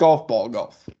disc golf, ball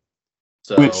golf,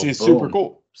 So which is super boom.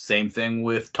 cool. Same thing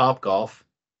with Top Golf.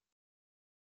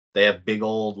 They have big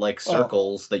old like Well,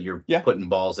 circles that you're yeah. putting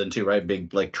balls into, right?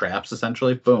 Big like traps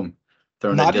essentially. Boom.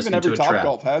 Throwing a Not disc even every into a Top trap.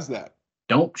 Golf has that.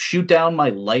 Don't shoot down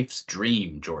my life's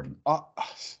dream, Jordan.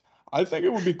 I think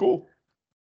it would be cool.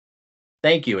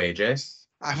 Thank you, AJ.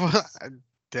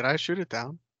 Did I shoot it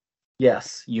down?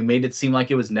 Yes, you made it seem like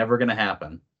it was never going to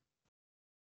happen.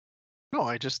 No,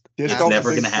 I just. Disc It's golf's a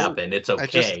never big going to sport. happen. It's I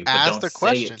just okay, but asked don't a say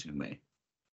question. it to me.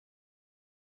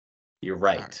 You're All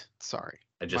right. right, sorry.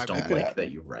 I just My don't bad. like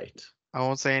that you're right. I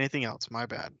won't say anything else. My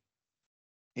bad.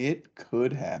 It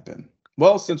could happen.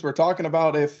 Well, since we're talking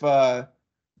about if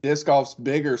disc golf's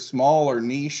big or small or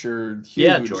niche or huge.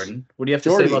 Yeah, Jordan. What do you have to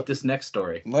Jordy, say about this next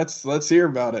story? Let's hear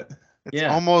about it. It's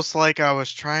almost like I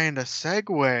was trying to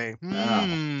segue.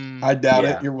 I doubt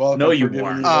Yeah. it. You're welcome. No, you for giving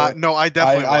weren't. me that. No, I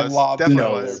definitely I was. lobbed Definitely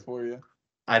it was. there for you.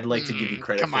 I'd like to give you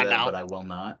credit come for on that, now. but I will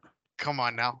not. Come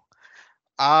on now.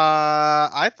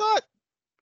 I thought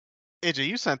AJ,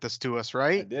 you sent this to us, I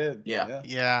right? did. Yeah.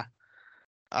 Yeah.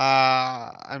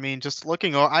 I mean, just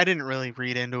looking over, I didn't really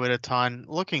read into it a ton.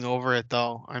 Looking over it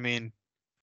though, I mean,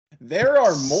 There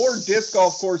are more disc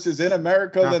golf courses in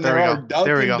America than there there we are go.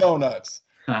 There we Dunkin' go. Donuts.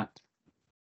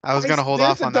 I was gonna hold There's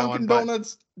off a on that Dunkin' one, but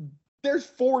Donuts. There's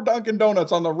 4 Dunkin'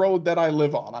 Donuts on the road that I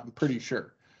live on. I'm pretty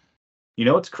sure. You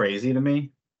know what's crazy to me?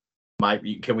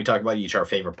 Can we talk about each our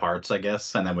favorite parts, I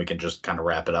guess, and then we can just kind of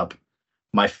wrap it up.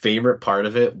 My favorite part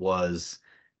of it was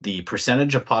the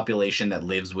percentage of population that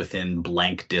lives within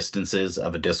blank distances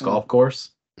of a disc golf course.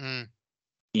 Mm.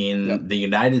 In the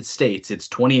United States, it's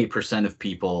 28% of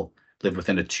people live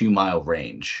within a 2-mile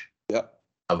range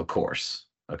of a course.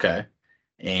 Okay.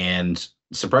 And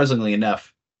surprisingly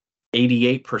enough,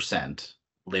 88%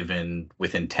 live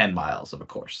within 10 miles of a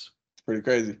course. It's pretty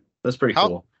crazy. That's pretty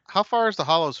cool. How far is the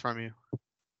Hollows from you?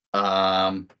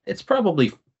 It's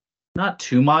probably not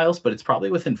 2 miles, but it's probably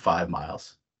within 5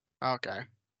 miles. Okay.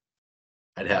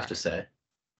 I'd have to say.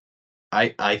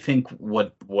 I think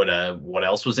what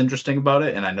else was interesting about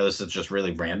it, and I know this is just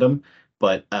really random,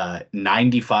 but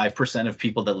 95% of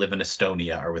people that live in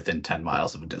Estonia are within 10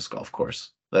 miles of a disc golf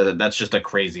course. That's just a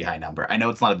crazy high number. I know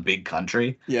it's not a big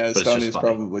country. Yeah, but Estonia's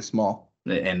probably small.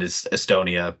 And it's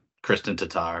Estonia, Kristen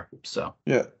Tatar. So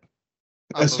yeah,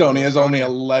 Estonia is only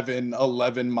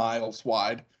 11 miles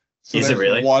wide. So is it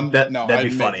really? That'd I'm be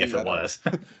funny if making it was.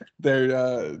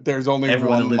 There's only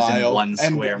Everyone 1 lives mile, in 1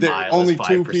 square and mile. only is 5%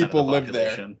 2 of the people live there.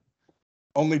 population.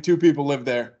 Only 2 people live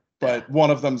there, but one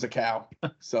of them's a cow.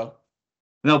 So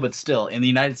no, but still, in the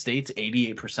United States,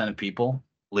 88% of people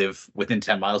live within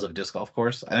 10 miles of a disc golf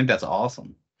course. I think that's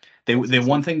awesome. The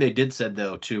one thing they did said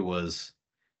though too was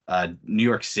New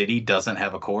York City doesn't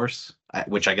have a course,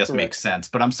 which I guess makes sense.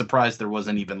 But I'm surprised there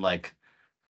wasn't even like,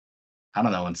 I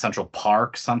don't know, in Central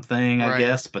Park something. I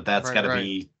guess, but that's got to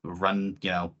be run,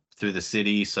 through the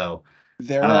city. So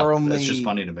that's just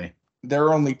funny to me. There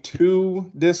are only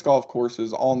 2 disc golf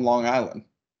courses on Long Island.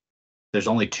 There's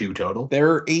only 2 total? There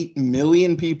are 8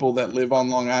 million people that live on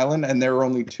Long Island, and there are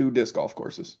only 2 disc golf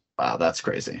courses. Wow, that's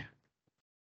crazy.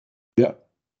 Yeah.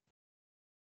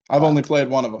 I've only played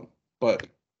one of them, but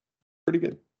pretty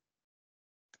good.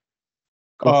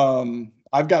 Cool.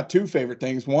 I've got 2 favorite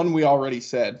things. One we already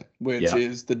said, which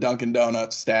is the Dunkin'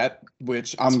 Donuts stat,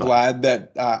 which I'm glad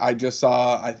that I just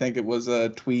saw. I think it was a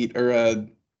tweet or a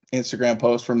Instagram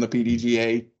post from the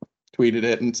PDGA tweeted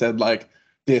it and said like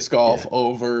disc golf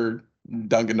over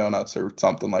Dunkin' Donuts or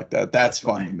something like that. That's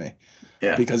fun to me.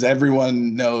 Yeah. Because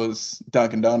everyone knows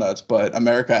Dunkin' Donuts, but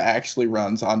America actually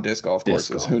runs on disc golf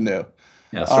courses. Who knew?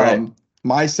 Yeah, that's right.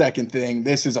 My second thing,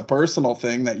 this is a personal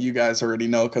thing that you guys already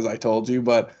know because I told you,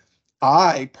 but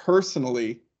I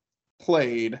personally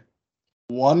played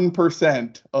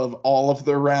 1% of all of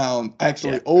the rounds,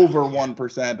 actually over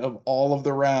 1% of all of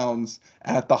the rounds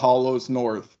at the Hollows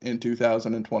North in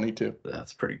 2022.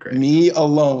 That's pretty great. Me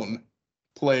alone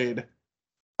played,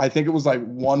 I think it was like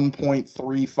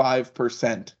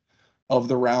 1.35% of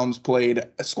the rounds played,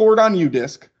 scored on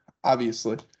UDisc,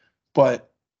 obviously, but.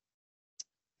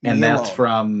 And that's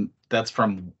from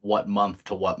what month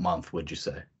to what month, would you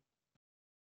say?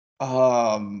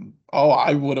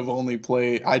 I would have only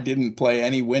played, I didn't play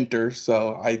any winter,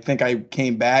 so I think I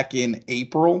came back in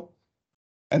April,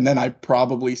 and then I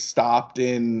probably stopped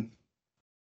in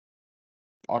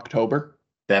October.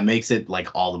 That makes it like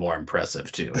all the more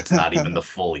impressive too. It's not even the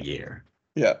full year.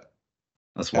 Yeah.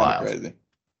 That's wild. Crazy.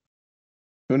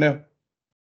 Who knew?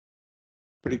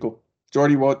 Pretty cool.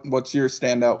 Jordy, what's your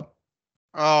standout?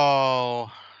 Oh,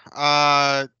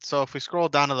 so if we scroll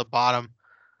down to the bottom,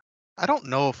 I don't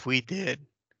know if we did.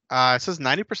 It says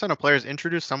 90% of players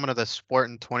introduced someone to the sport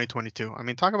in 2022. I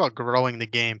mean, talk about growing the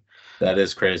game. That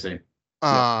is crazy.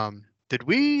 Did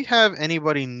we have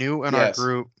anybody new in our Yes.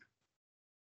 group? I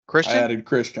Christian? added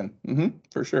Christian.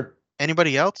 For sure.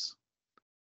 Anybody else?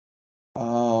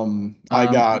 I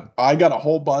got a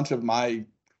whole bunch of my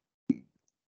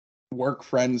work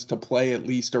friends to play at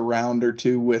least a round or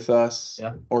two with us,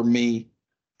 or me,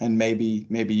 and maybe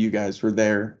you guys were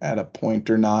there at a point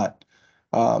or not.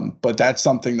 But that's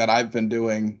something that I've been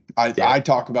doing. I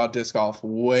talk about disc golf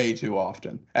way too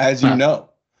often, as you know.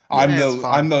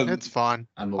 It's fun.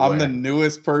 I'm the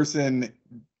newest person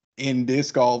in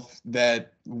disc golf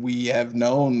that we have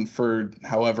known for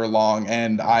however long,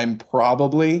 and I'm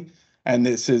probably, and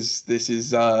this is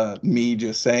me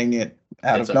just saying it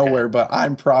out of nowhere, but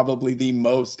I'm probably the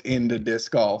most into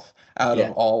disc golf out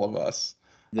of all of us.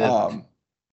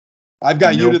 I've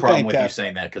got you to thank. No problem with you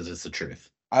saying that because it's the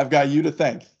truth. I've got you to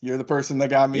thank. You're the person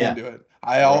that got me into it.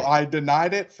 I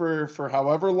denied it for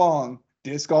however long.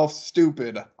 Disc golf's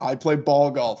stupid. I play ball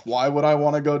golf. Why would I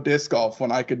want to go disc golf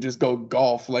when I could just go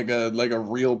golf like a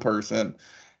real person?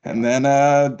 And then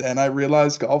I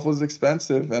realized golf was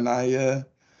expensive, and I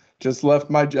just left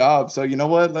my job. So you know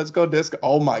what? Let's go disc.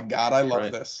 Oh my God, I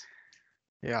love this.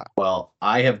 Yeah. Well,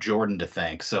 I have Jordan to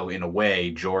thank. So in a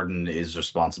way, Jordan is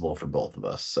responsible for both of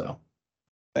us. So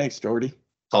thanks, Jordy.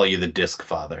 Call you the disc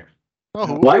father.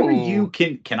 Oh, why were you?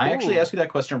 Can I actually ask you that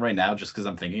question right now, just because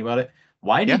I'm thinking about it?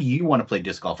 Why did you want to play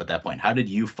disc golf at that point? How did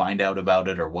you find out about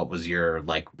it, or what was your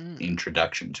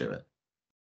introduction to it?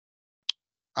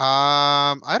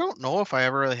 I don't know if I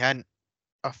ever really had an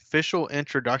official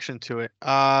introduction to it.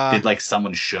 Did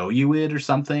someone show you it or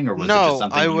something, or was it just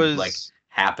something you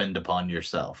happened upon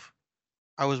yourself?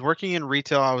 I was working in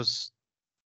retail. Was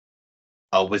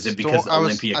it because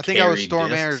Olympia? I think I was store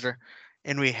manager,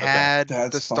 and we had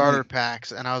the starter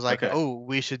packs, and I was like, "Oh,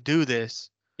 we should do this."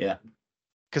 Yeah.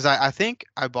 Because I think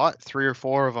I bought 3 or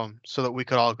 4 of them so that we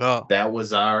could all go. That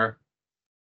was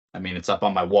it's up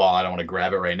on my wall. I don't want to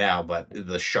grab it right now, but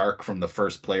the shark from the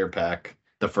first player pack,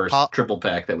 the first triple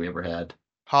pack that we ever had.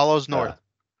 Hollows North.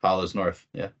 Hollows North,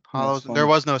 yeah. Hollows. There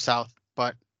was no South,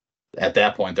 but at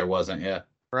that point there wasn't, yeah.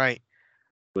 Right.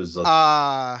 It was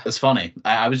it's funny.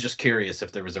 I was just curious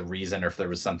if there was a reason or if there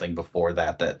was something before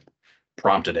that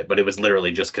prompted it, but it was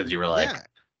literally just because you were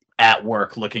at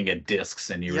work looking at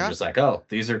discs and you were just like, oh,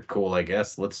 these are cool, I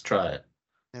guess. Let's try it.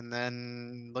 And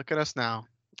then look at us now.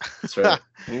 That's right.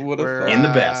 We're in the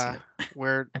basket.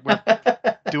 We're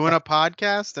doing a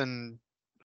podcast, and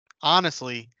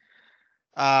honestly,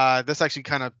 this actually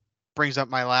kind of brings up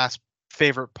my last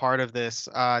favorite part of this.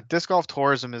 Disc golf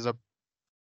tourism is a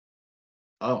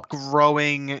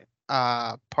growing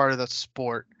part of the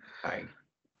sport. I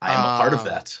am a part of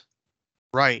that.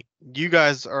 Right. You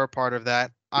guys are a part of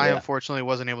that. I unfortunately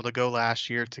wasn't able to go last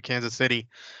year to Kansas City.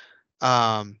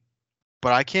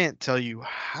 But I can't tell you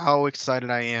how excited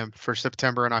I am for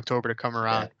September and October to come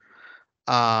around.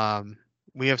 Yeah.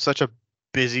 We have such a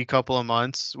busy couple of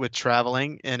months with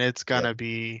traveling, and it's gonna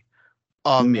be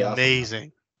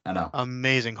amazing. I know.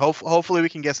 Amazing. Hopefully we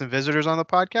can get some visitors on the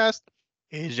podcast.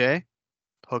 AJ,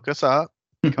 hook us up.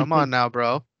 Come on now,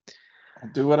 bro. I'll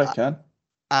do what I can.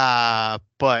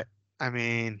 But I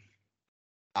mean,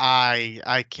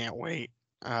 I can't wait.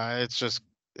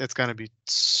 It's gonna be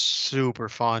super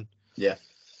fun. Yeah.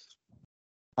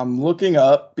 I'm looking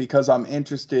up because I'm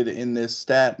interested in this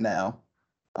stat now.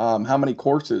 How many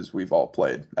courses we've all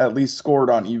played, at least scored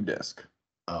on UDisc.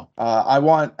 Oh. I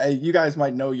want you guys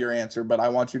might know your answer, but I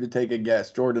want you to take a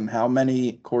guess. Jordan, how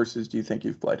many courses do you think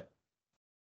you've played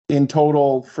in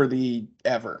total for the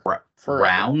ever? For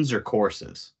rounds or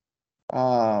courses?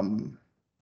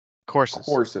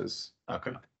 Courses.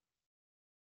 Okay.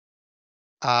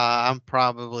 I'm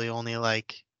probably only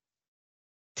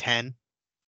 10.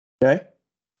 Okay.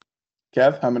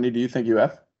 Kev, how many do you think you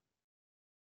have?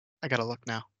 I gotta look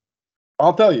now.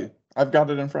 I'll tell you. I've got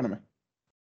it in front of me.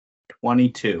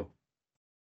 22.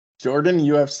 Jordan,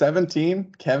 you have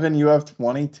 17. Kevin, you have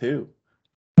 22.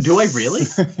 Do I really?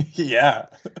 Yeah.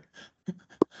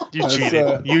 You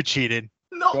cheated. You cheated.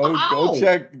 No. Go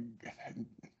check.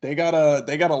 They got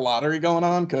a lottery going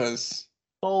on because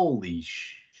holy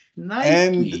Nikes.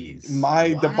 And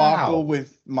my debacle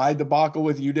with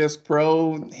UDisc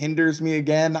Pro hinders me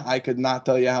again. I could not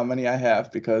tell you how many I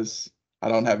have because I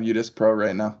don't have UDisc Pro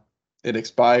right now. It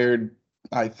expired,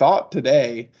 I thought,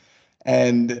 today.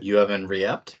 And you haven't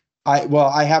re-upped?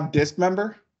 I have Disc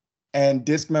Member, and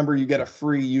Disc member, you get a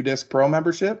free UDisc Pro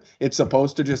membership. It's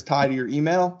supposed to just tie to your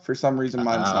email. For some reason,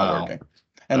 mine's not Oh, working.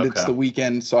 And it's okay. the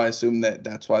weekend, so I assume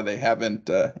that's why they haven't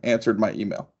answered my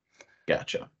email.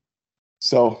 Gotcha.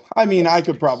 So, I mean, I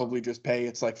could probably just pay.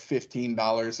 It's like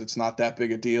 $15. It's not that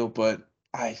big a deal, but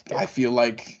I feel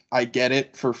like I get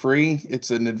it for free.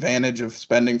 It's an advantage of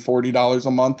spending $40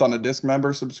 a month on a Disc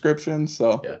member subscription.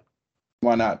 So Yeah.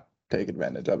 why not take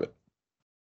advantage of it?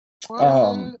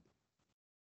 What?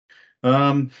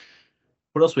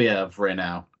 What else we have right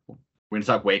now? We're gonna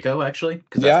talk Waco actually,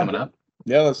 because that's coming up.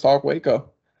 Yeah, let's talk Waco.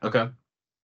 Okay.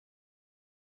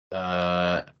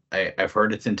 I've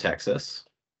heard it's in Texas.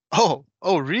 Oh,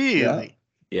 really?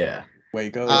 Yeah.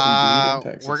 Waco is indeed in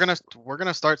Texas. We're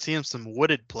gonna start seeing some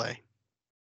wooded play.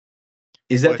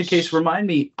 Is that the case? Remind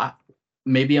me.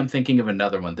 Maybe I'm thinking of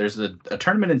another one. There's a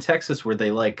tournament in Texas where they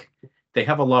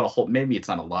have a lot of holes. Maybe it's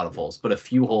not a lot of holes, but a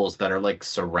few holes that are like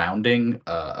surrounding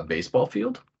a baseball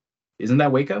field. Isn't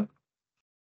that Waco?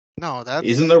 No,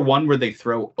 isn't there one where they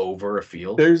throw over a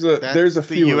field? There's a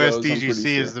few. The of those, USDGC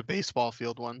sure. is the baseball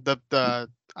field one, the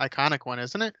iconic one,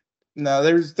 isn't it? No,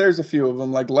 there's a few of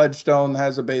them. Like Ledgestone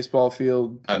has a baseball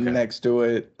field next to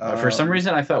it. For some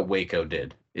reason, I thought Waco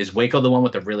did. Is Waco the one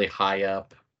with the really high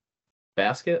up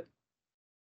basket?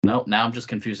 No, now I'm just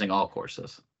confusing all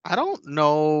courses. I don't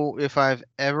know if I've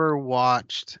ever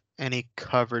watched any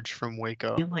coverage from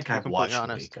Waco. I feel like I've watched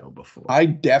Waco before. I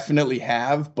definitely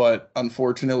have, but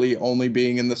unfortunately only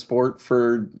being in the sport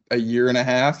for a year and a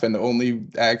half and only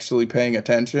actually paying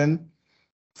attention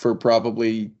for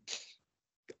probably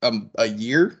a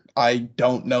year. I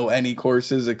don't know any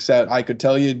courses except I could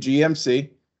tell you GMC.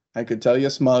 I could tell you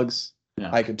Smugs. Yeah.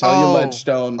 I could tell you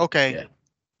Ledgestone. Okay. Yeah.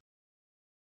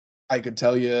 I could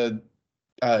tell you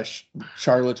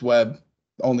Charlotte's Web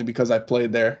only because I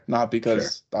played there, not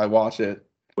because I watch it.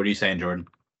 What are you saying, Jordan?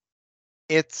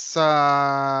 It's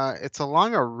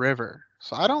along a river,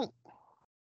 so I don't.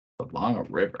 Along a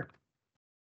river.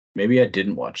 Maybe I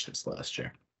didn't watch this last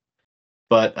year.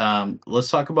 But let's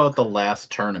talk about the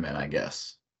last tournament, I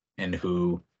guess, and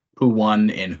who won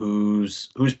and who's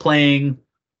playing.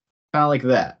 Kind of like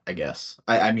that, I guess.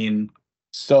 I mean,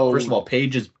 so first of all,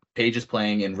 Paige is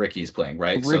playing and Ricky's playing,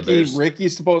 right?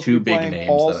 Ricky's supposed to be playing. Names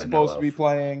Paul's supposed to be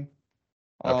playing.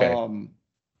 Okay.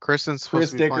 Chris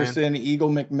Dickerson, Eagle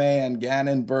McMahon,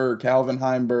 Gannon Berg, Calvin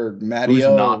Heimberg, Matty Who's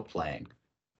O. not playing?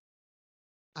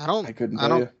 I couldn't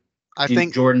tell you. I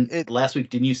think Jordan. Last week,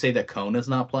 didn't you say that Kona's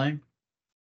not playing?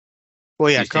 Well,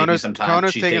 yeah, Kona's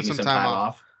taking some time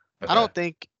off. Okay.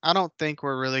 I don't think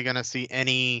we're really gonna see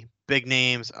any big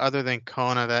names other than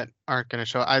Kona that aren't gonna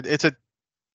show. It's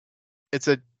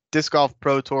a disc golf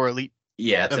pro tour elite.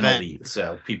 Yeah, it's event. an elite,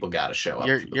 so people got to show up.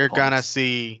 You're gonna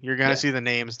see the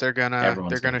names. They're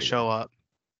gonna show up.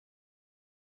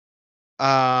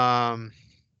 I'm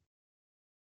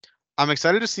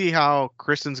excited to see how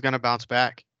Kristen's gonna bounce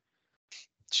back.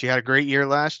 She had a great year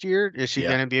last year. Is she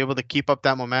going to be able to keep up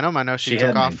that momentum? I know she took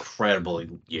had off an incredible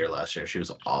year last year. She was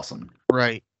awesome.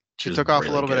 Right. She took off a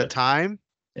little bit of time.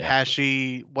 Yeah.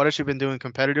 What has she been doing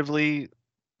competitively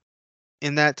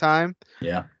in that time?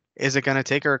 Yeah. Is it going to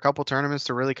take her a couple tournaments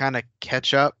to really kind of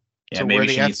catch up to maybe where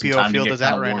the FPO field is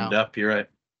at right now? Up. You're right.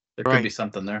 There could be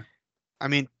something there. I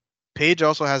mean, Paige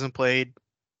also hasn't played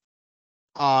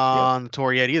on the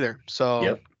tour yet either.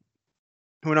 So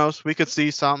who knows? We could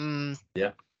see something.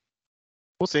 Yeah.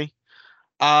 We'll see.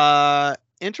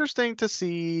 Interesting to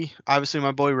see, obviously,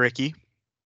 my boy Ricky.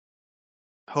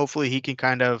 Hopefully he can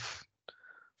kind of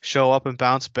show up and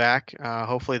bounce back.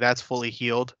 Hopefully that's fully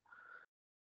healed.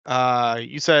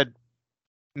 You said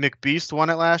McBeast won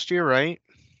it last year, right?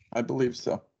 I believe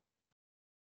so.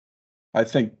 I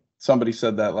think somebody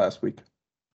said that last week.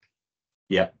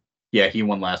 Yeah. Yeah, he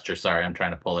won last year. Sorry, I'm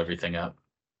trying to pull everything up.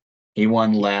 He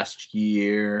won last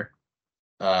year.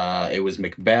 It was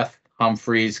Macbeth,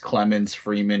 Humphreys, Clemens,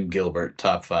 Freeman, Gilbert,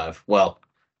 top 5. Well,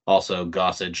 also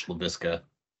Gossage, LaVisca,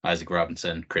 Isaac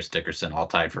Robinson, Chris Dickerson, all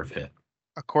tied for 5th.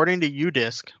 According to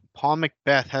UDisc, Paul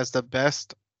Macbeth has the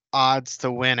best odds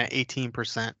to win at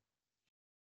 18%.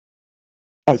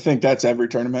 I think that's every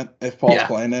tournament. If Paul's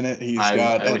playing in it, he's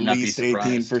got at least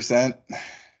 18%.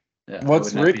 Yeah,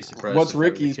 what's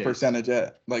Ricky's percentage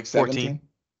at? Like 17?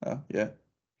 14. Oh, yeah.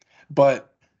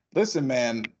 But listen,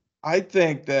 man, I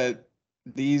think that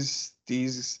these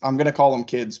I'm going to call them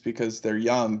kids because they're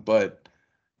young, but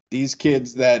these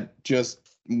kids that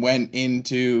just went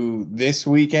into this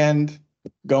weekend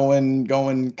going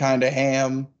kind of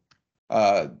ham,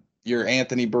 your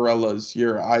Anthony Barellas,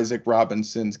 your Isaac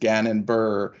Robinsons, Gannon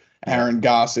Burr, Aaron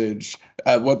Gossage,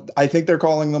 what I think they're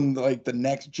calling them like the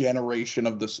next generation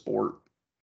of the sport.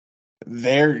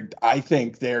 I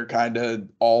think they're kind of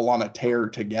all on a tear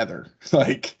together.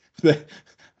 Like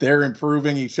they're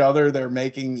improving each other. They're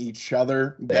making each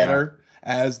other better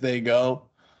as they go.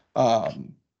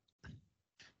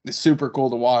 It's super cool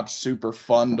to watch, super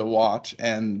fun to watch.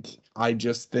 And I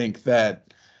just think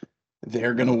that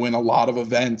they're going to win a lot of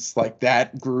events. Like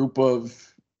that group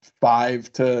of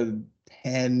 5 to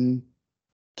 10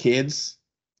 kids,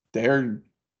 they're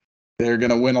going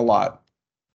to win a lot.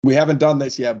 We haven't done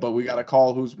this yet, but we got to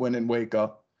call who's winning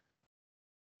Waco.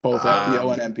 Both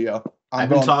FPO and MPO. I've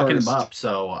been talking them up,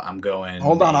 so I'm going.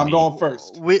 Hold on, I'm going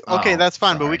first. Okay, that's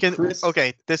fine, but sorry. we can.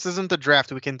 Okay, this isn't the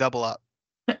draft. We can double up.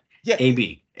 Yeah.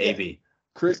 AB.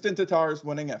 Kristen Tatar is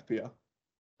winning FPO.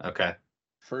 Okay.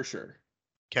 For sure.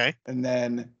 Okay. And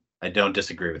then I don't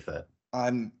disagree with that.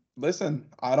 Listen,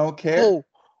 I don't care. Oh,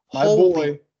 my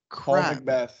boy, Paul crap.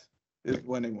 Macbeth, is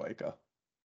winning Waco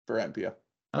for MPO.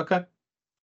 Okay.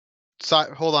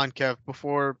 So, hold on, Kev.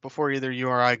 Before either you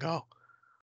or I go,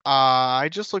 I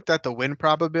just looked at the win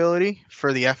probability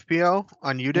for the FPO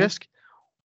on UDisc.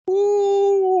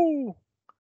 Ooh,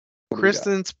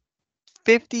 Kristen's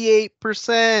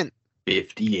 58%.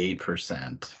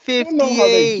 58%. I don't know how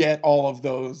they get all of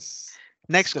those.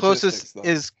 Next closest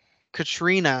is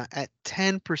Katrina at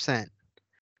 10%.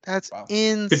 That's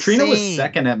insane. Katrina was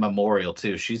second at Memorial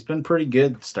too. She's been pretty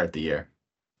good to start the year.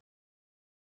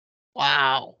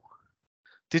 Wow.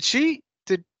 Did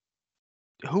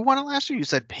who won it last year? You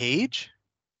said Paige?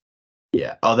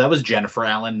 Yeah. Oh, that was Jennifer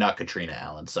Allen, not Katrina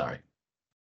Allen. Sorry.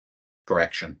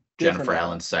 Correction. Jennifer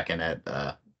Allen second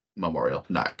at Memorial,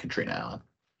 not Katrina Allen.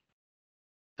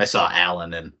 I saw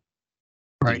Allen and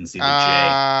didn't see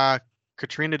the J.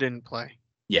 Katrina didn't play.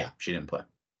 Yeah, she didn't play.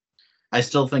 I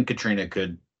still think Katrina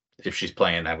could, if she's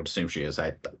playing, I would assume she is.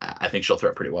 I think she'll throw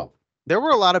it pretty well. There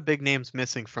were a lot of big names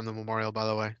missing from the Memorial, by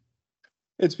the way.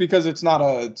 It's because it's not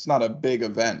a big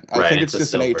event. I think it's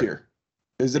just an A tier.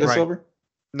 Is it a silver?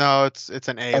 No, it's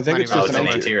an A. I think it's just an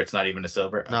A tier. It's not even a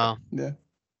silver. No. Okay. Yeah.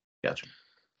 Gotcha.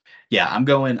 Yeah, I'm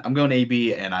going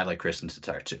AB, and I like Kristen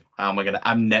Tatar too.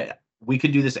 We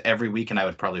could do this every week, and I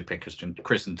would probably pick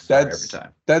Kristen Tatar every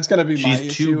time. That's gonna be my issue.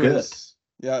 She's too good.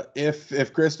 Yeah,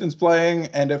 if Kristen's playing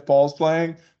and if Paul's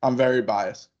playing, I'm very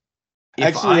biased.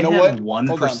 If I had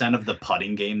 1% of the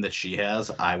putting game that she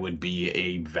has, I would be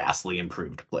a vastly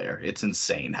improved player. It's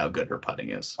insane how good her putting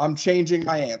is. I'm changing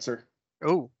my answer.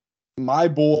 Oh, my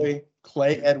boy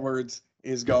Clay Edwards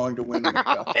is going to win.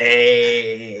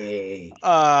 Hey.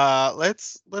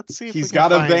 Let's see if he's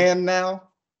got a van now.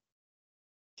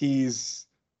 He's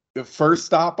the first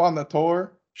stop on the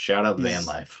tour. Shout out van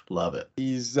life. Love it.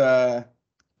 He's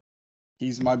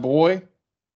my boy.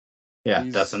 Yeah,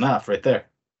 that's enough right there.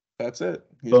 That's it.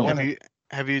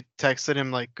 Have you texted him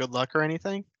like good luck or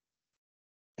anything?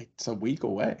 It's a week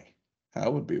away.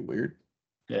 That would be weird.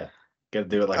 Yeah. Gotta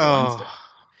do it like Wednesday.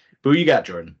 Who you got,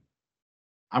 Jordan?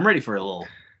 I'm ready for a little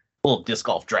disc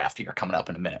golf draft here coming up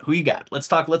in a minute. Who you got? Let's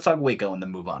talk Waco and then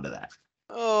move on to that.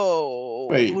 Oh,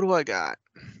 wait. Who do I got?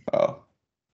 Oh.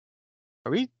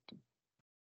 Are we?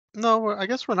 No, I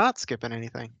guess we're not skipping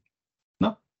anything.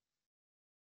 No.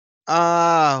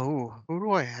 Who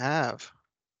do I have?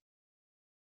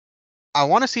 I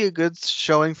want to see a good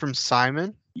showing from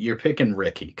Simon. You're picking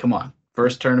Ricky. Come on.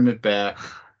 First tournament back.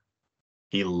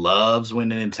 He loves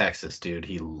winning in Texas, dude.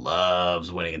 He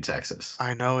loves winning in Texas.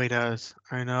 I know he does.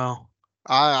 I know.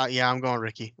 Yeah, I'm going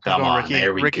Ricky. Come on,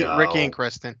 there we go. Ricky and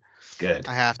Kristen. Good.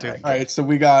 I have to. All right, so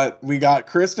we got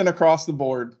Kristen across the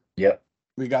board. Yep.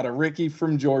 We got a Ricky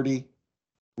from Jordy.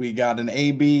 We got an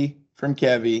AB from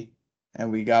Kevy.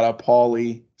 And we got a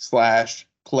Paulie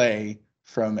 / Clay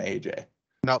from AJ.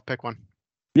 No, pick one.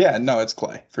 Yeah, no, it's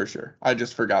Clay for sure. I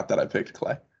just forgot that I picked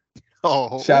Clay.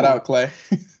 Oh, shout out Clay.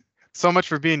 So much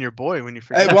for being your boy when you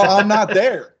forget. Hey, well, I'm not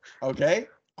there. Okay,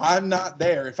 I'm not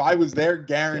there. If I was there,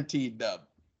 guaranteed dub.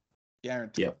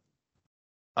 Guaranteed. Yep.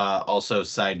 Also,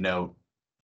 side note,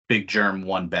 Big Germ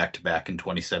won back-to-back in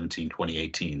 2017,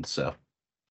 2018. So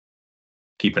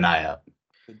keep an eye out.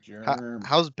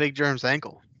 How's Big Germ's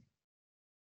ankle?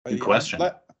 Good question.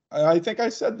 I think I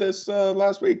said this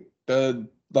last week.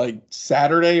 Like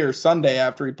Saturday or Sunday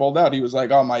after he pulled out, he was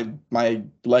like, "Oh, my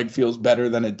leg feels better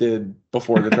than it did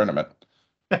before the tournament."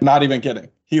 Not even kidding.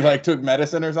 He like took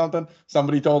medicine or something.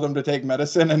 Somebody told him to take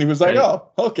medicine, and he was like, "Oh,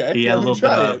 okay." He had a little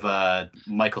bit of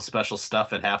Michael Special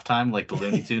stuff at halftime, like the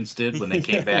Looney Tunes did when they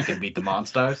came back and beat the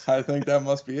Monstars. I think that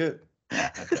must be it.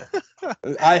 Yeah, okay.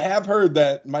 I have heard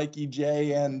that Mikey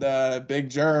J and Big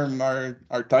Germ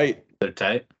are tight. They're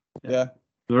tight. Yeah.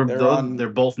 They're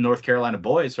both North Carolina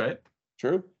boys, right?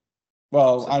 True.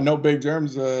 Well, I know Big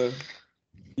Germ's a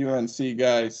UNC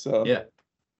guy, so yeah.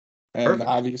 And Perfect.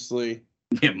 obviously,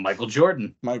 Yeah, Michael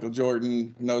Jordan. Michael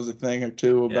Jordan knows a thing or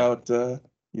two about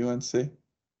UNC.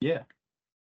 Yeah.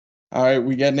 All right,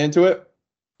 we getting into it?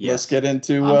 Yes. Let's get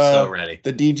into I'm so ready.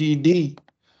 the DGD.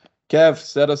 Kev,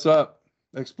 set us up.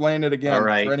 Explain it again All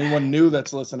right. for anyone new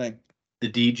that's listening.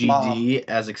 The DGD,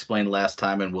 as explained last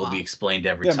time, and will be explained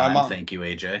every Yeah, my time. mom. Thank you,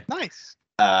 AJ. Nice.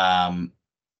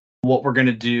 What we're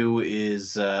gonna do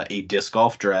is a disc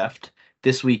golf draft.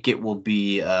 This week it will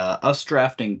be us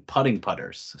drafting putting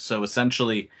putters. So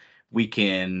essentially, we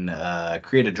can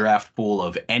create a draft pool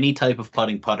of any type of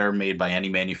putting putter made by any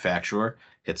manufacturer.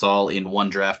 It's all in one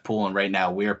draft pool, and right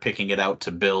now we're picking it out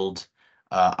to build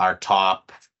our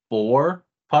top 4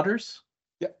 putters.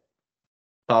 Yep.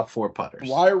 Top 4 putters.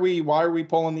 Why are we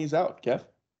pulling these out, Kev?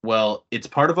 Well, it's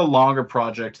part of a longer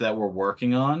project that we're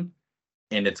working on,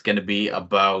 and it's going to be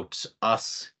about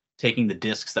us taking the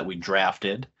discs that we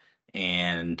drafted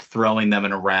and throwing them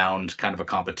in a round, kind of a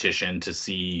competition to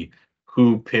see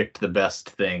who picked the best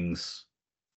things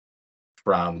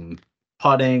from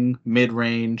putting,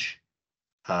 mid-range,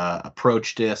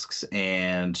 approach discs,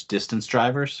 and distance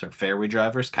drivers or fairway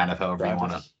drivers, kind of however you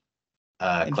want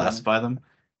to classify them.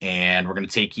 And we're going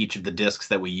to take each of the discs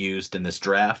that we used in this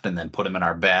draft and then put them in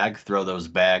our bag, throw those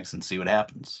bags, and see what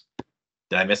happens.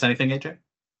 Did I miss anything, AJ?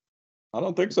 I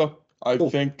don't think so. I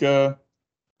think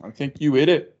you hit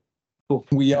it. Cool.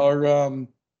 We are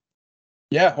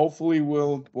hopefully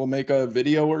we'll make a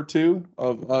video or two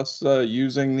of us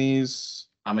using these.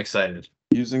 I'm excited.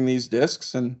 Using these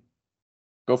discs and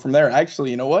go from there. Actually,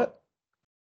 you know what?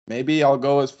 Maybe I'll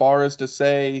go as far as to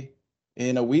say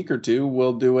in a week or two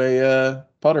we'll do a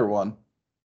putter one.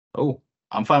 Oh,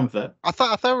 I'm fine with that. I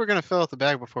thought we were gonna fill out the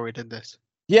bag before we did this.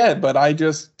 Yeah, but I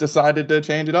just decided to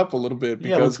change it up a little bit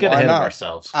because let's get ahead of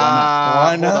ourselves.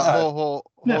 Why not? Hold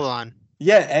on.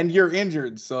 Yeah, and you're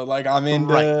injured, so like I'm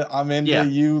into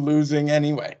you losing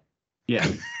anyway. Yeah.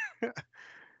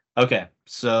 Okay,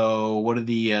 so what did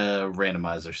the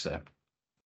randomizer say?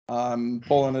 I'm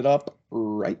pulling it up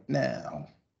right now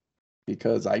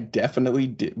because I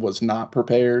definitely was not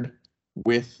prepared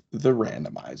with the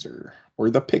randomizer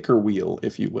or the picker wheel,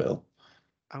 if you will.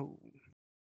 Oh.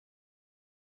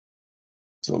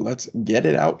 So let's get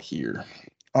it out here.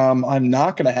 I'm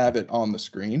not going to have it on the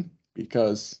screen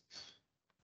because,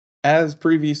 as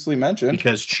previously mentioned,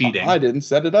 because cheating. I didn't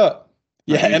set it up.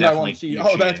 Yeah, and I want to cheat. Oh,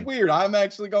 cheating. That's weird. I'm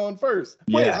actually going first.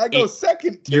 Wait, I go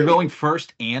second too. You're going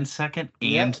first and second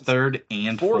and third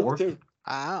and fourth? Too.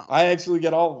 Wow. I actually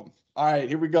get all of them. All right,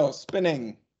 here we go.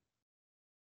 Spinning.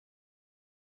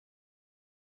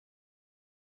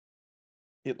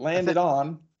 It landed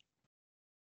on.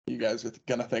 You guys are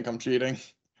gonna think I'm cheating.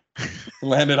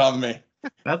 Landed on me.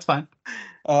 That's fine.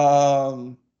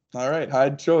 All right,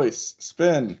 hide choice.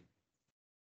 Spin.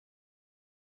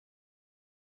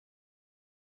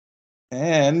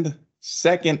 And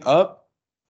second up,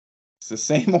 it's the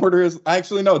same order as,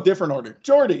 actually, no, different order.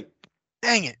 Jordy.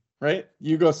 Dang it. Right?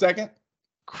 You go second.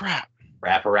 Crap.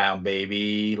 Wrap around,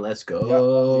 baby. Let's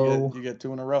go. Yep, you get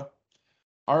 2 in a row.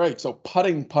 All right, so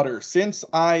putting putter. Since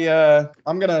I'm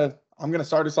gonna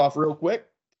start us off real quick.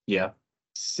 Yeah.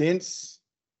 Since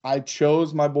I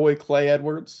chose my boy Clay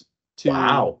Edwards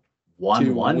to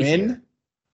win, here.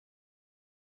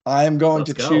 I am going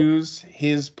to choose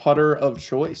his putter of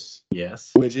choice. Yes.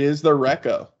 Which is the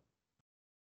Waco.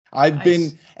 I've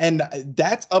been, and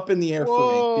that's up in the air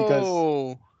for me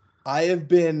because I have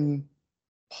been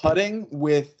putting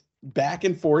with back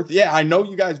and forth. Yeah, I know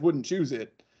you guys wouldn't choose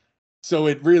it. So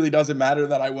it really doesn't matter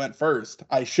that I went first.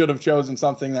 I should have chosen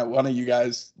something that one of you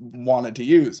guys wanted to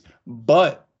use.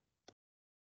 But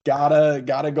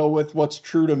gotta go with what's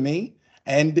true to me.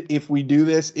 And if we do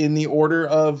this in the order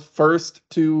of first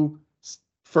to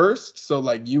first, so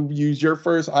like you use your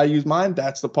first, I use mine,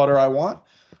 that's the putter I want.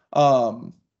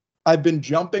 I've been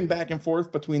jumping back and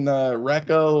forth between the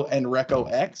Waco and Waco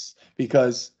X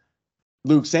because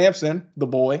Luke Sampson, the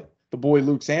boy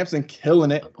Luke Sampson, killing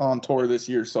it on tour this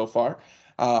year so far.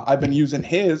 I've been using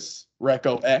his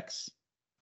Waco X,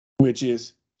 which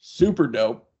is super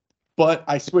dope, but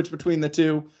I switch between the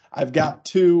two. I've got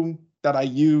 2 that I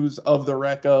use of the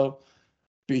Waco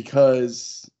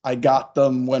because I got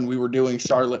them when we were doing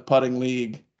Charlotte Putting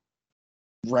League.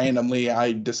 Randomly,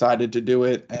 I decided to do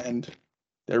it, and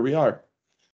there we are.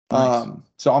 Nice.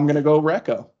 So I'm going to go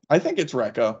Waco. I think it's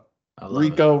Waco.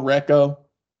 Waco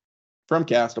from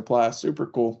Castoplast. Super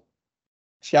cool.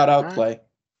 Shout out, Clay.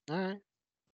 All right.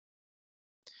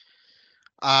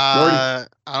 I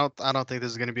don't think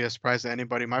this is going to be a surprise to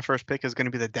anybody. My first pick is going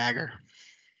to be the Dagger.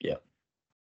 Yep.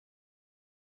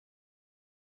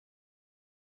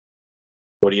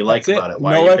 What do you like That's about it?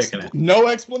 Why are you picking it? No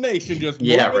explanation, just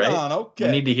Yeah, moving right? on. Okay.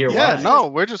 We need to hear Yeah, why. no,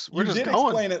 we're just You did going.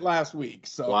 explain it last week.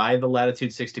 So Why the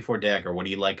Latitude 64 dagger? What do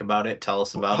you like about it? Tell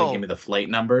us about it. Oh. Give me the flight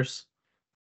numbers.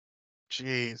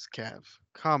 Jeez, Kev.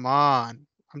 Come on.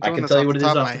 I'm I doing can this tell you off what the it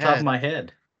is top of off my the top of head. my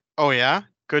head. Oh yeah?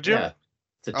 Could you? Yeah.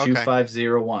 It's a Okay.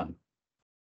 2501.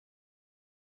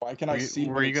 why can I see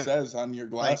were what you it gonna- says on your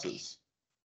glasses?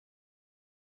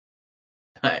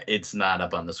 It's not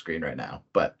up on the screen right now,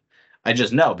 but I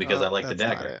just know because I like the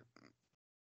that's not dagger. it.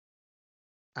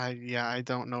 I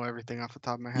don't know everything off the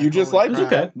top of my head. You just Holy like It's it.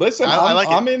 crap. okay. Listen, I like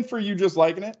it. I'm in for you just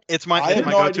liking it. It's my I have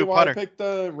no go-to idea why I putter. picked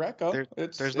the rec up.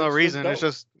 There's no reason.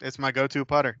 It's my go-to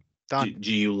putter. Done.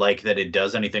 Do you like that it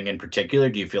does anything in particular?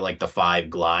 Do you feel like the 5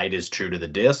 glide is true to the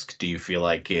disc? Do you feel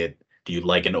like it? Do you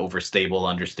like an overstable,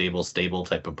 understable, stable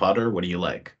type of putter? What do you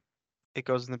like? It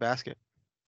goes in the basket.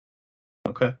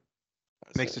 Okay.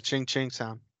 Makes a ching ching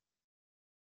sound.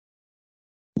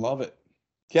 Love it.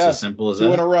 It's Yeah, as simple as 2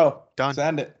 in that. a row. Done.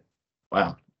 Send it.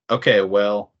 Wow. Okay,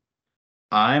 well,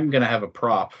 I'm gonna have a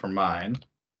prop for mine.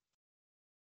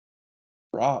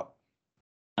 Prop.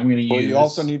 I'm gonna Well, use you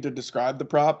also need to describe the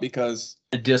prop because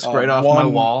a disc right off my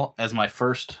one- wall as my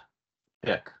first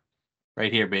pick.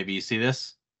 Right here, baby. You see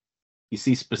this? You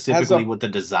see specifically what the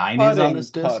design is on putting this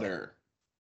disc? putter.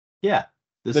 Yeah.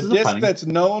 This The is a disc putting. that's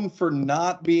known for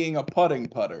not being a putting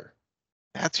putter.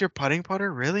 That's your putting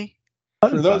putter, really?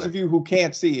 For those of you who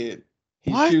can't see it,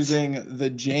 he's What? choosing the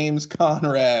James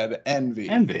Conrad Envy.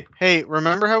 Envy. Hey,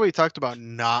 remember how we talked about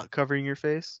not covering your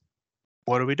face?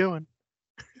 What are we doing?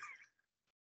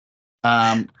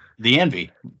 The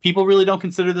Envy. People really don't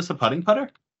consider this a putting putter?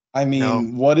 I mean, No.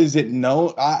 what is it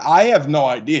known? I have no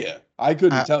idea. I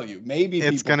couldn't I- tell you. Maybe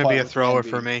It's people gonna putt be a with thrower Envy,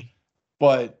 for me.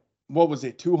 But what was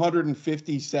it?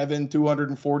 257,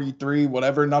 243,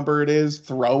 whatever number it is,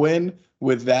 throw in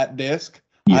with that disc.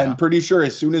 Yeah. I'm pretty sure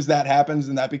as soon as that happens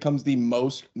and that becomes the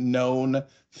most known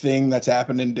thing that's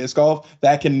happened in disc golf,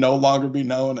 that can no longer be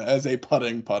known as a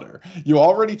putting putter. You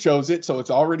already chose it, so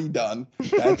it's already done.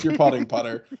 That's your putting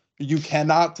putter. You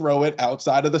cannot throw it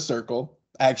outside of the circle.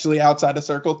 Actually, outside of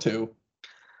circle 2.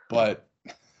 But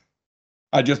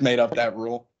I just made up that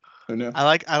rule. Who knew? I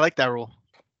like that rule.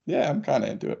 Yeah, I'm kind of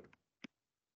into it.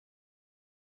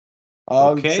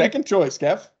 Okay. Second choice,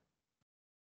 Kev.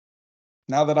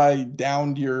 Now that I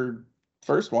downed your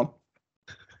first one.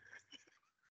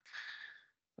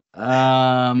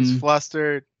 He's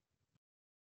flustered.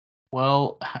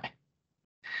 Well,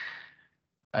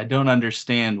 I don't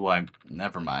understand why.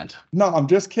 Never mind. No, I'm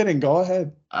just kidding. Go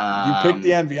ahead. You picked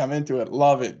the Envy. I'm into it.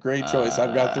 Love it. Great choice.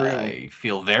 I've got 3 of them. I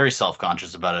feel very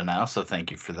self-conscious about it now, so thank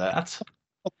you for that.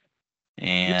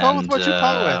 And You told us what you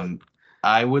putt with.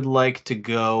 I would like to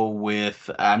go with.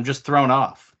 I'm just thrown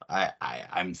off.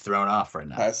 I'm thrown off right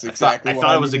now. That's I exactly what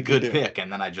thought I it was a needed to good do. pick,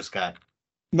 and then I just got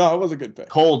No, it was a good pick.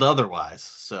 told otherwise.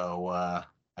 So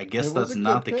I guess It was that's a good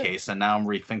not the pick. case, and now I'm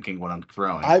rethinking what I'm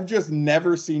throwing. I've just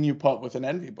never seen you putt with an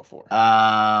Envy before.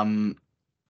 I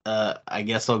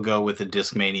guess I'll go with the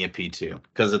Discmania P2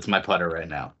 because it's my putter right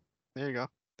now. There you go.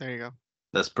 There you go.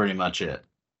 That's pretty much it.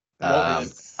 Well,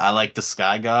 I like the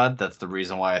Sky God. That's the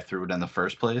reason why I threw it in the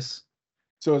first place.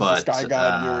 so is the but, Sky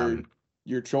God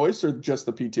your choice or just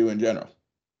the P2 in general?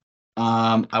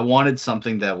 I wanted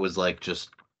something that was like just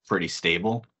pretty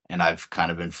stable, and I've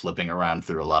kind of been flipping around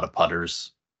through a lot of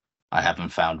putters. I haven't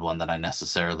found one that I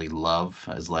necessarily love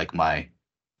as like my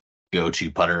go-to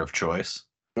putter of choice.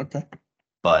 Okay.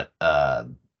 But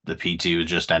the P2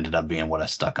 just ended up being what I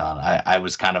stuck on. I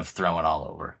was kind of throwing all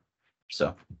over.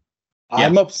 So yeah,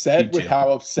 I'm upset with P2.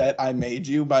 how upset I made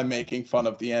you by making fun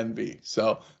of the Envy.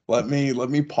 So let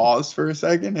me pause for a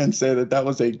second and say that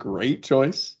was a great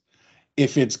choice.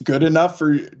 If it's good enough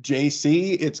for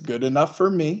JC, it's good enough for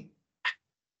me.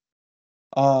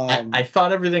 I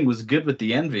thought everything was good with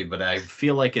the Envy, but I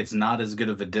feel like it's not as good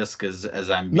of a disc as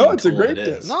I'm being No, it's a told great it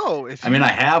is. disc. No, I mean,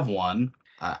 I have one.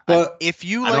 but if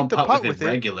you I like don't to putt putt with with it it,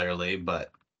 regularly,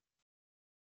 but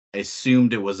I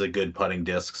assumed it was a good putting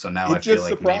disc. So now It I feel just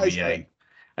like surprised maybe me.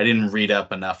 I didn't read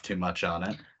up enough too much on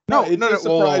it. no, No, it no, just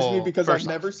no, surprised whoa, me because I've first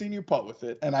off. never seen you putt with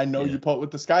it, and I know Yeah. you putt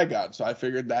with the Sky God, so I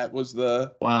figured that was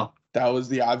the Well,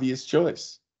 obvious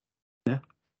choice.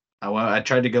 I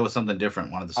tried to go with something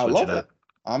different. Wanted to I switch love it up. it.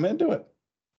 I'm into it.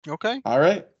 okay. All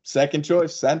right, second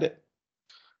choice, send it.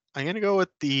 I'm gonna go with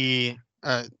the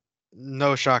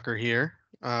no shocker here.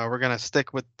 We're gonna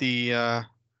stick with the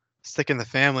stick in the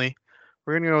family.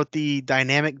 We're gonna go with the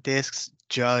Dynamic Discs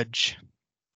Judge.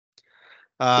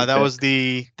 Good That was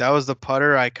pick. the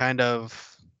putter I kind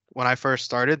of when I first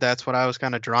started. That's what I was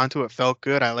kind of drawn to. It felt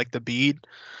good. I like the bead.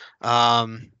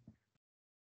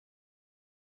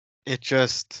 It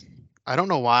just I don't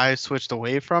know why I switched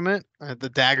away from it. The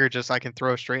dagger I can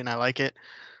throw straight and I like it.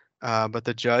 But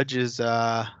the judge is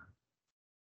yeah,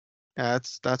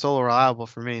 that's all reliable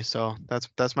for me. So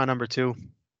that's my number 2.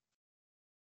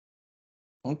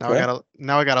 Okay.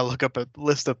 Now I gotta look up a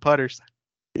list of putters.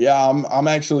 Yeah, I'm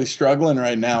actually struggling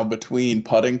right now between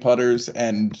putting putters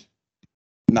and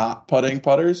not putting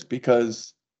putters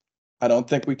because I don't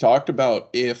think we talked about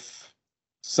if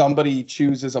somebody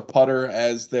chooses a putter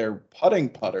as their putting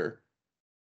putter,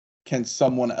 can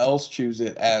someone else choose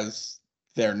it as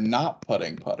their not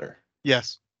putting putter?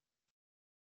 Yes.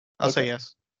 I'll say Okay.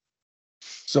 yes.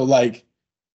 So like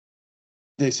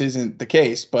this isn't the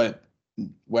case, but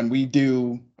when we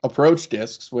do approach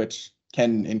discs, which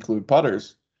can include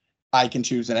putters, I can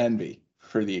choose an envy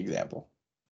for the example.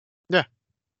 Yeah.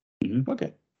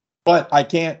 Okay. But I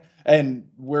can't, and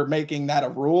we're making that a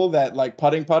rule that like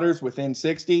putting putters within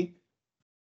 60,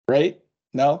 right?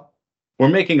 No? We're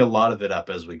making a lot of it up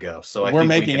as we go. So I We're think we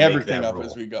making can make everything that up rule.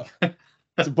 as we go.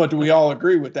 But do we all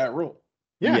agree with that rule?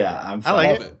 Yeah. I'm I fine.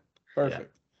 like Love it. it.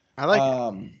 Perfect. I like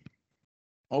it.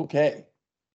 Okay.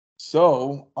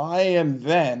 So I am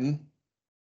then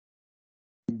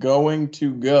going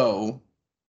to go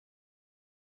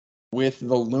with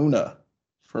the Luna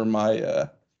for my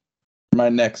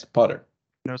next putter.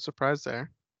 No surprise there.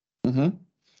 Mm-hmm.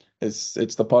 It's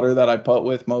the putter that I putt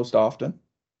with most often,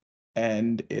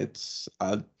 and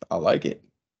I like it.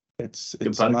 It's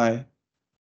putter. my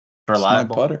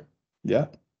Reliable. putter. Yeah.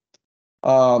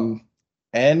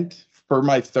 And for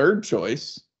my third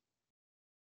choice,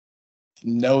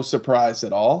 no surprise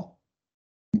at all,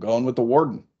 I'm going with the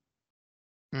Warden.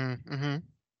 Mm-hmm.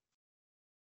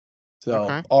 So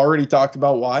Okay. already talked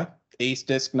about why. Ace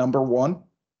disc number 1.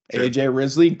 Sure. AJ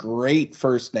Risley, great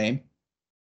first name.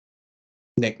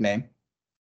 Nickname.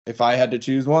 If I had to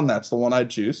choose one, that's the one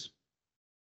I'd choose.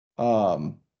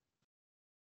 Flies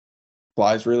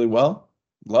really well.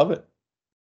 Love it.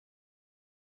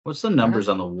 What's the numbers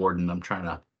on the Warden? I'm trying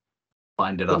to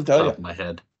find it off Couldn't the tell top ya. of my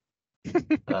head.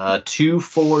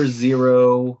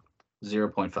 240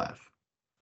 0.5.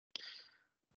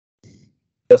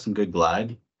 Got some good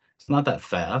glide. It's not that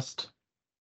fast.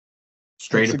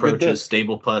 Straight It's a good approaches, disc.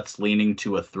 stable putts, leaning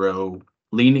to throw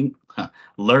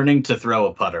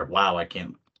a putter. Wow, I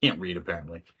can't read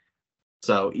apparently.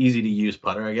 So easy to use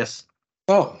putter, I guess.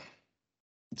 Oh,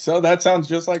 so that sounds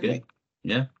just like me.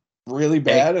 Yeah. Really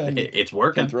bad and it's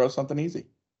working. can throw something easy.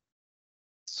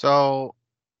 So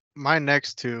my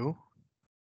next 2.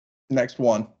 Next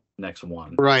one.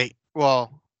 Right.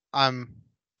 Well,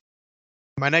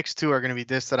 my next 2 are going to be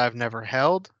discs that I've never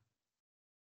held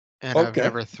and I've Okay.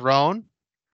 never thrown.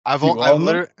 I've You own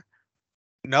them?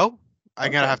 No,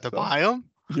 I'm gonna Okay, have to so buy them.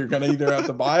 You're gonna either have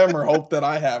to buy them or hope that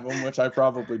I have them, which I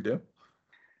probably do.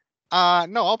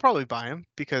 No, I'll probably buy them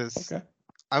because Okay.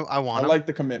 I want I them. like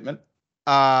the commitment.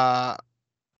 I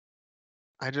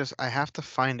have to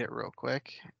find it real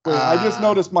quick. Wait, I just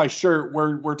noticed my shirt.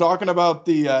 We're talking about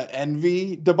the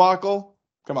Envy debacle.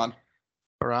 Come on.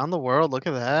 Around the world, look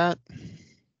at that.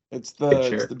 It's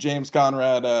the James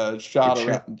Conrad shot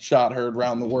heard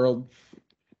around the world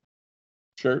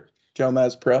shirt.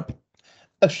 Jomez Pro.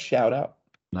 A shout out.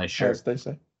 Nice shirt. As they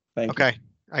say. Thank you. Okay,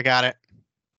 I got it.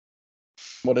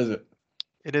 What is it?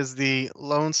 It is the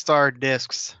Lone Star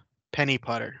Discs penny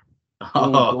putter.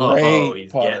 Oh, great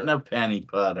he's putter. getting a penny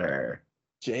putter.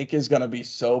 Jake is gonna be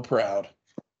so proud.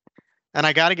 And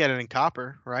I gotta get it in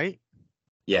copper, right?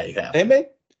 Yeah, you have. They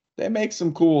make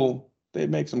some cool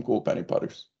penny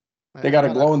putters. They got a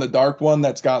glow in the dark one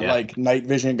that's got like night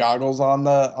vision goggles on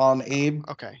Abe.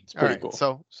 Okay. It's pretty cool.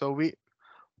 So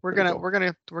we're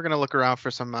gonna look around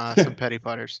for some penny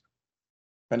putters.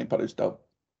 Penny putters dope.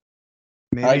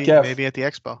 Maybe at the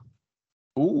expo.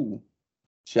 Ooh.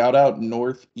 Shout out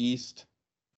Northeast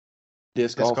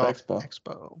Disc Golf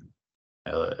Expo.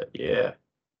 Yeah.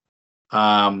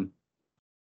 I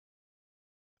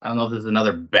don't know if there's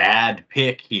another bad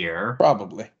pick here.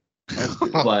 Probably.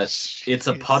 But it's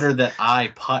a putter that I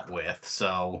putt with,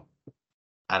 so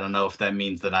I don't know if that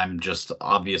means that I'm just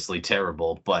obviously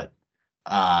terrible, but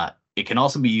it can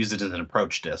also be used as an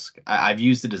approach disc. I've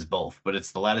used it as both, but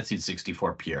it's the Latitude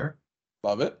 64 Pure.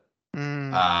 Love it.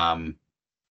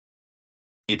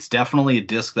 It's definitely a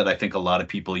disc that I think a lot of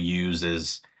people use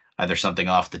as either something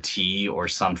off the tee or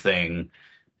something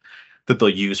that they'll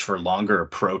use for longer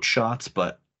approach shots,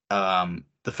 but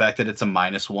the fact that it's a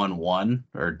 -1-1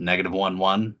 or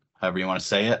 -1-1, however you want to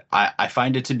say it, I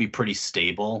find it to be pretty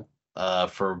stable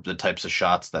for the types of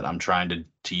shots that I'm trying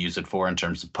to use it for in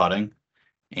terms of putting.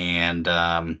 And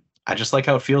I just like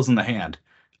how it feels in the hand.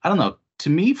 I don't know. To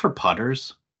me, for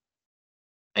putters,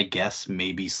 I guess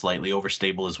maybe slightly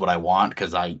overstable is what I want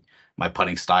because my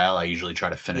putting style, I usually try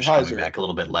to finish coming hyzer. back a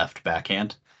little bit left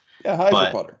backhand. Yeah, hyzer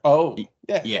But- putter. Oh,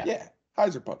 yeah. yeah,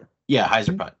 hyzer putter. Yeah,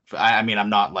 hyzer putt. I mean, I'm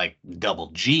not like double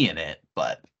G in it,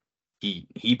 but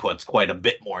he puts quite a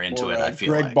bit more into Or it, I feel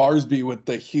Greg like. Barsby with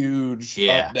the huge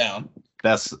Yeah. up down.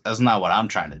 That's not what I'm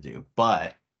trying to do,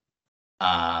 but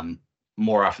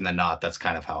more often than not, that's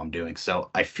kind of how I'm doing. So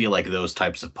I feel like those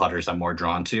types of putters I'm more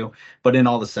drawn to. But in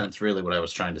all the sense, really what I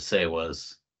was trying to say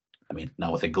was, I mean,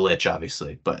 not with a glitch,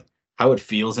 obviously, but how it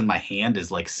feels in my hand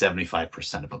is like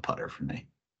 75% of a putter for me.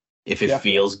 If it Yeah.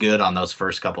 feels good on those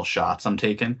first couple shots I'm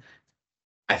taking,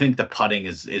 I think the putting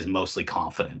is mostly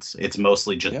confidence. It's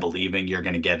mostly just believing you're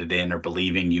going to get it in or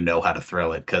believing you know how to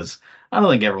throw it. Because I don't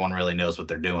think everyone really knows what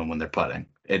they're doing when they're putting.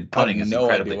 Putting is no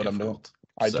incredibly idea what difficult.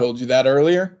 I told you that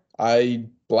earlier. I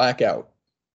black out.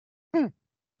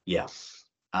 Yeah.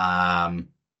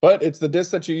 But it's the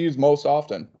disc that you use most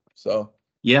often. So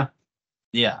Yeah.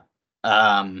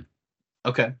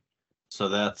 Okay. So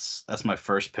that's my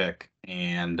first pick,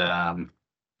 and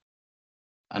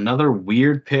another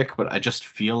weird pick, but I just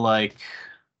feel like,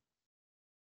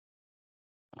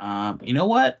 you know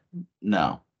what?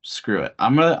 No, screw it.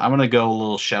 I'm gonna go a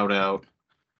little shout out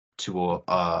to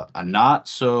a not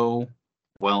so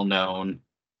well known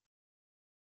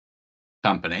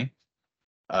company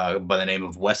by the name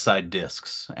of Westside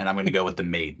Discs, and I'm gonna go with the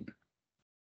Maiden.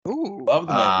 Ooh. love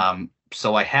the Maiden.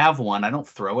 So I have one. I don't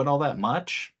throw it all that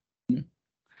much.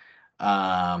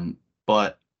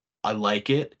 But I like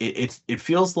it. It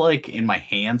feels like in my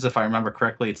hands, if I remember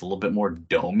correctly, it's a little bit more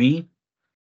domey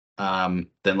than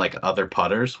like other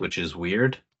putters, which is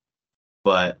weird.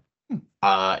 But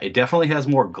it definitely has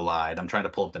more glide. I'm trying to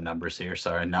pull up the numbers here.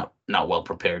 Sorry, not well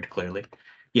prepared, clearly.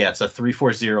 Yeah, it's a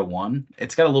 3401.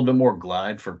 It's got a little bit more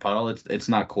glide for puddle. It's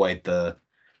not quite the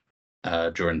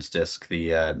Jordan's disc,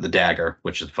 the dagger,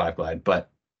 which is 5 glide, but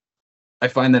I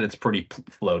find that it's pretty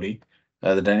floaty.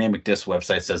 The Dynamic Disc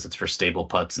website says it's for stable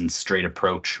putts and straight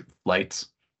approach flights.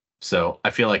 So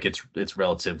I feel like it's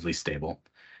relatively stable.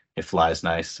 It flies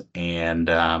nice, and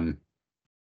I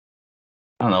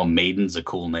don't know, Maiden's a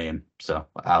cool name, so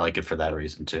I like it for that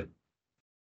reason too.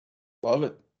 Love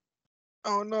it.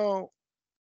 Oh no.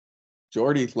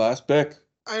 Jordy's last pick.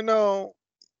 I know.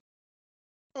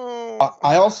 Oh.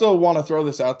 I also want to throw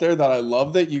this out there that I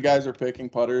love that you guys are picking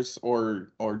putters or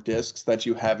discs that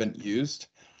you haven't used.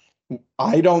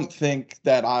 I don't think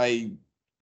that I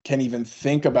can even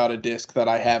think about a disc that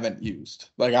I haven't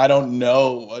used. Like, I don't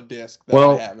know a disc that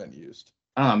I haven't used.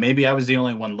 I don't know, maybe I was the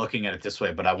only one looking at it this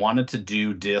way, but I wanted to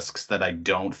do discs that I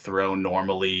don't throw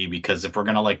normally, because if we're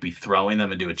gonna like be throwing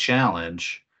them and do a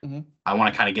challenge, I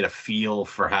want to kind of get a feel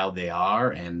for how they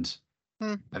are, and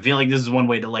I feel like this is one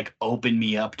way to like open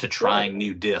me up to trying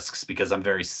new discs, because I'm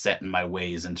very set in my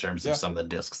ways in terms of some of the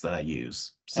discs that I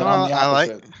use. So And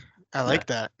I like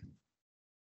that.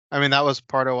 I mean, that was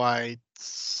part of why I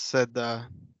said the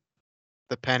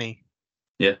penny.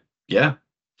 Yeah.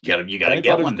 You gotta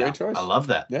get one now. Choice. I love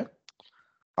that. Yeah,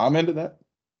 I'm into that.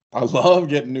 I love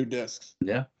getting new discs.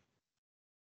 Yeah.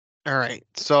 All right.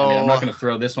 So I mean, I'm not gonna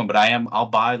throw this one, but I'll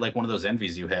buy like one of those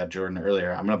envies you had, Jordan,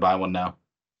 earlier. I'm gonna buy one now.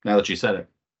 Now that you said it,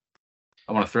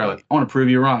 I want to throw it. I want to prove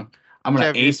you wrong. I'm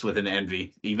gonna ace with an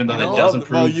envy, even though that doesn't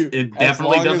prove it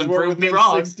definitely doesn't prove me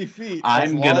wrong. 60 feet,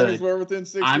 I'm gonna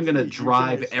feet,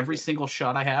 drive every single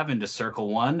shot I have into circle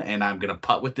one, and I'm gonna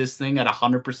putt with this thing at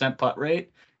 100% putt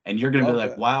rate. And you're gonna be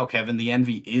like, "Wow, Kevin, the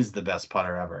envy is the best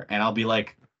putter ever," and I'll be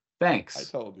like, "Thanks." I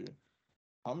told you,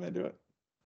 I'm gonna do it.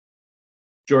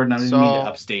 Jordan, I didn't mean to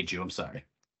upstage you. I'm sorry.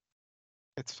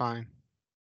 It's fine.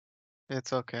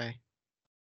 It's okay.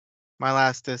 My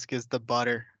last disc is the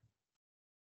butter.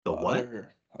 The what?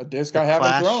 A disc I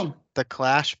haven't thrown. The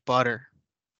Clash butter.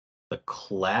 The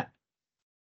Clash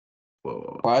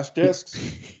discs.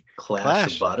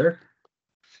 Clash butter?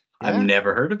 Yeah. I've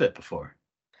never heard of it before.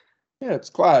 Yeah,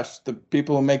 it's Clash. The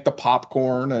people who make the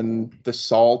popcorn and the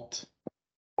salt,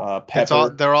 pepper.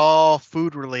 They're all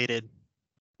food related.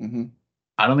 Mm-hmm.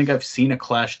 I don't think I've seen a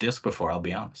Clash disc before. I'll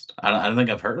be honest. I don't think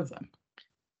I've heard of them.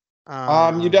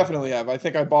 You definitely have. I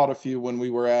think I bought a few when we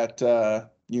were at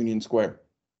Union Square.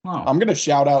 Oh. I'm gonna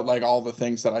shout out like all the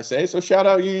things that I say. So shout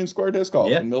out Union Square Disc Golf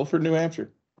in Milford, New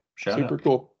Hampshire. Super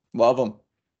cool. Love them.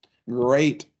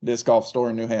 Great disc golf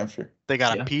store in New Hampshire. They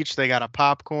got a peach. They got a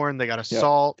popcorn. They got a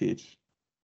salt. Peach.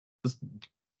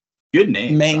 Good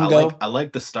name. Mango. I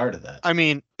like the start of that. I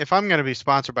mean, if I'm gonna be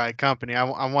sponsored by a company, I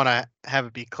want to have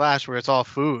it be Clash where it's all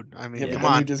food. I mean, come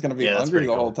on. You're just gonna be hungry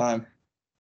the whole time.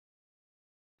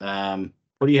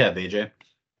 What do you have, AJ?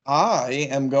 I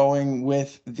am going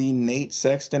with the Nate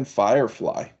Sexton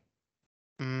Firefly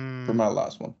from for my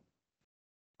last one.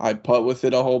 I putt with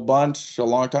it a whole bunch a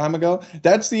long time ago.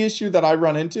 That's the issue that I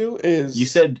run into is You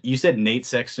said Nate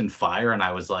Sexton fire, and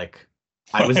I was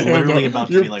literally about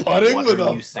to You're be like, putting what with are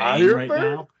a you saying right Firebird?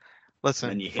 now? And Listen,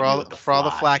 then you hit for me all with the for all the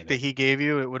fly, flack and that he gave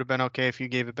you, it would have been okay if you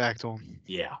gave it back to him.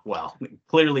 Yeah, well,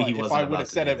 clearly he But if wasn't I would about have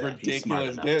to said do a that. He's smart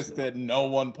ridiculous enough disc to. that no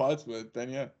one putts with, then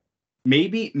yeah.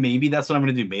 Maybe that's what I'm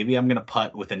gonna do. Maybe I'm gonna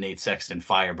putt with a Nate Sexton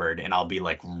Firebird, and I'll be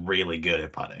like really good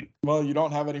at putting. Well, you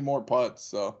don't have any more putts,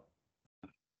 so.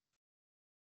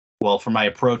 Well, for my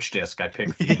approach disc, I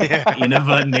picked the Yeah.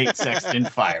 Innova Nate Sexton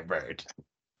Firebird.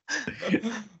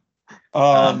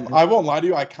 I won't lie to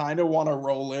you. I kind of want to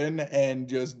roll in and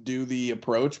just do the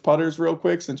approach putters real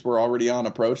quick since we're already on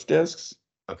approach discs.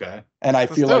 Okay. And I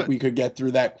Let's feel do like it. we could get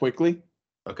through that quickly.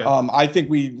 Okay. I think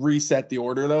we reset the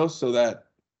order though, so that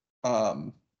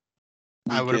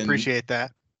I would appreciate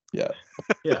that. Yeah.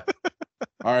 Yeah.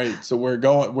 All right. So we're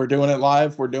doing it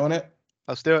live. We're doing it.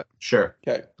 Let's do it. Sure.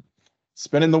 Okay.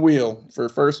 Spinning the wheel for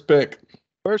first pick.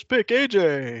 First pick,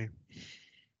 AJ.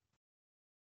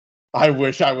 I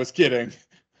wish I was kidding.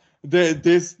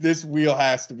 This wheel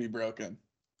has to be broken.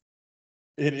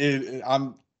 It is.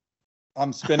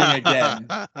 I'm spinning again,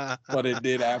 but it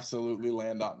did absolutely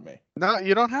land on me. No,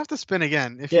 you don't have to spin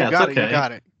again. If Yeah, you got it's it, you okay.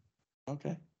 got it.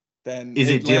 Okay. Then Is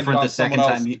it landed different on the second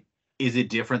someone time else. is it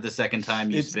different the second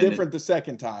time you It's spin different the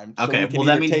second time. So Okay, we can well,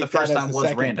 that either means the take first that as time the was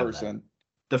second random then. person.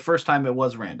 The first time it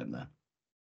was random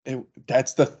then.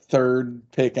 That's the third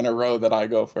pick in a row that I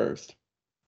go first.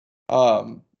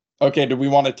 Okay, do we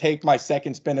want to take my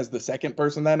second spin as the second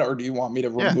person then, or do you want me to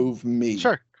remove me?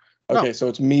 Sure. Okay, No. so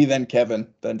it's me, then Kevin,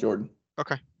 then Jordan.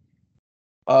 Okay.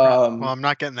 Um, Well, I'm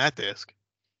not getting that disc.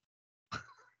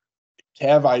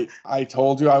 Kev, I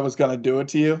told you I was gonna do it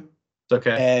to you, It's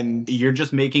okay. and You're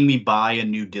just making me buy a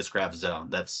new Discraft Zone.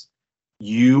 That's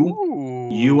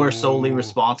you are solely Ooh.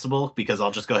 responsible, because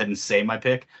I'll just go ahead and say my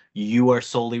pick. You are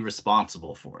solely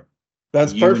responsible for it.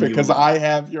 that's You and perfect you because alone. I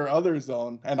have your other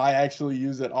zone, and I actually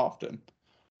use it often.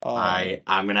 I'm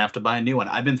gonna have to buy a new one.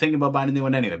 I've been thinking about buying a new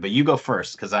one anyway, but you go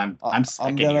first because I'm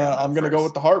second here. I'm gonna go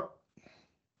with the harp.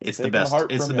 It's the Taking the best.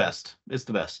 harp It's from the you. best. It's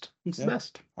the best. It's the Yeah.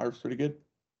 best. Harp's pretty good.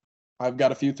 I've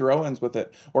got a few throw-ins with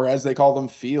it, or as they call them,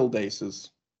 field aces.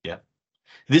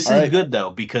 This All is right. good though,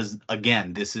 because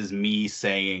again, this is me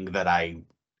saying that I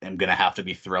am gonna have to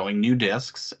be throwing new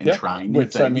discs and Yeah, trying new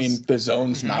which things. I mean, the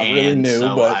zone's not and really new,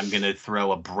 so but I'm gonna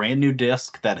throw a brand new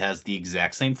disc that has the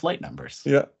exact same flight numbers.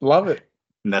 yeah, love it.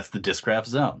 And that's the Discraft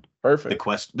Zone. Perfect.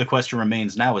 The question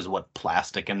remains now is, what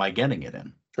plastic am I getting it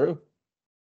in? True.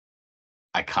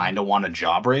 I kind of want a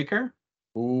Jawbreaker,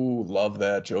 Ooh, love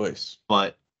that choice.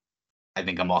 but I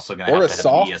think I'm also gonna Or a have to have an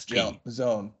soft ESP.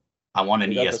 zone. I want an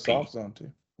They got the ESP. soft zone too.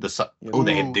 They Ooh,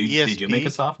 they do make a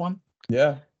ESP? soft one.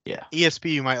 Yeah, Yeah.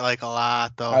 ESP you might like a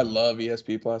lot though. I love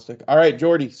ESP plastic. All right,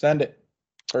 Jordy, send it.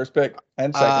 First pick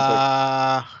and second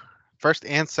pick. First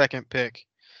and second pick.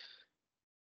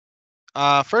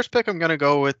 First pick I'm gonna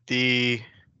go with the.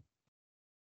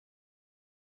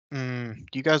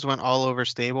 You guys went all over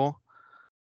stable.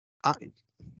 I'm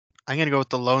gonna go with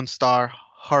the Lone Star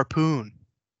Harpoon.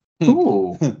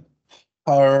 Ooh.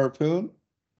 Harpoon.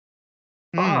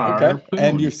 Okay. Harpoon.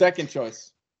 And your second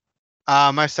choice.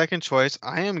 My second choice,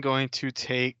 I am going to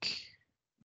take.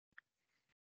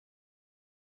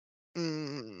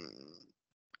 I'm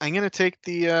gonna take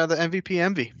the MVP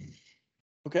Envy.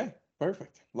 Okay,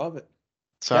 perfect. Love it.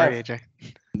 Sorry, Yeah. AJ.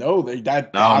 No,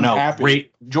 I'm no, happy.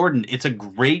 great, Jordan. It's a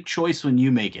great choice when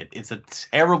you make it. It's a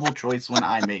terrible choice when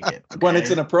I make it. When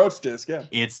it's okay? an approach disc, yeah.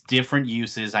 It's different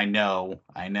uses. I know.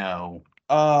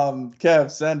 Kev,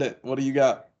 send it. What do you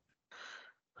got?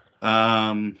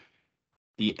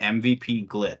 The MVP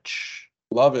glitch.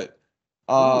 Love it.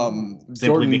 Simply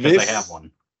Jordan, because I have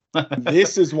one.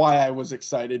 This is why I was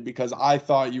excited, because I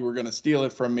thought you were going to steal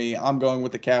it from me. I'm going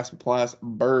with the Caspaplast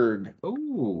Berg.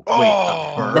 Ooh. Oh, Wait,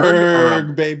 a bird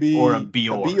Berg, baby. or a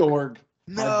Bjorg? A Bjorg.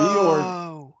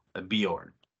 No. A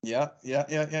Bjorg. Yeah.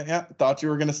 Thought you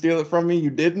were going to steal it from me. You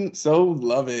didn't, so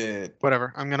love it.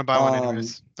 Whatever. I'm gonna buy one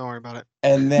anyways. Don't worry about it.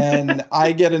 And then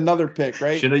I get another pick,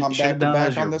 right? Should I'm have back to done back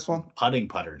as on your this one. putting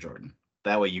putter, Jordan.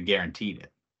 That way you guaranteed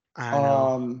it. I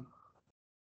know.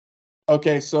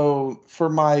 Okay, so for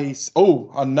my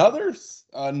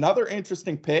another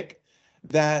interesting pick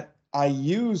that I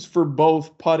use for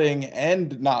both putting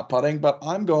and not putting, but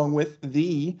I'm going with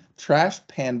the Trash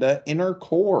Panda Inner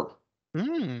Core.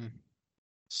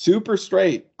 Super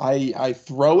straight. I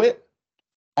throw it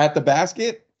at the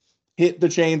basket, hit the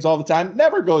chains all the time.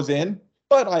 Never goes in,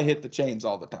 but I hit the chains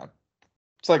all the time.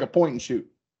 It's like a point and shoot.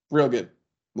 Real good.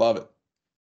 Love it.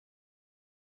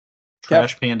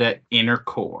 Trash Panda Inner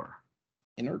Core.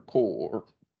 Inner core.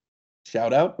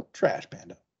 Shout out Trash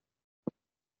Panda.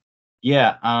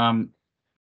 Yeah.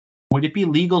 Would it be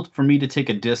legal for me to take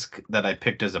a disc that I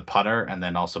picked as a putter and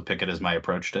then also pick it as my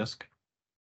approach disc?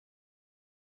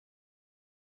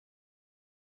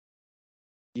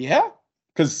 Yeah,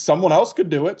 because someone else could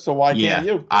do it, so why can't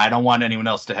you? I don't want anyone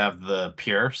else to have the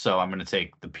pure, so I'm going to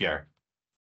take the pure.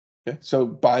 Okay, so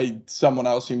by someone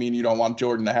else, you mean you don't want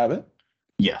Jordan to have it?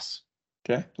 Yes.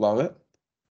 Okay, love it.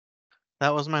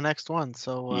 That was my next one.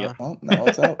 So Yep. Well, now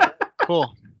it's out.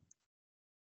 cool.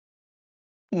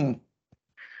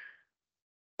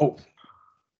 Oh,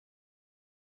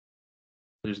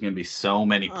 There's going to be so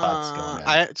many putts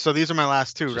going in. So these are my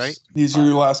last two, Just right? these are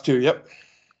your last two. Yep.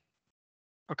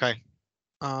 Okay.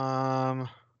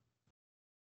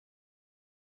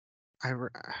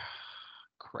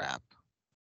 Crap.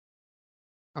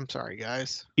 I'm sorry,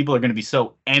 guys. People are going to be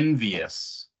so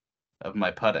envious of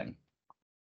my putting.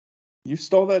 You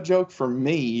stole that joke from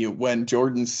me when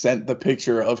Jordan sent the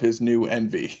picture of his new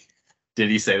Envy. Did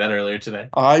he say that earlier today?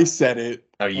 I said it.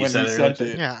 Oh, you when said he it sent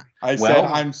earlier? it. Yeah. I Well- said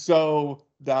I'm so ...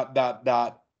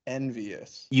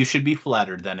 envious. You should be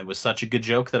flattered then. It was such a good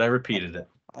joke that I repeated it.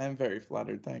 I am very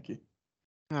flattered. Thank you.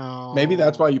 Oh. Maybe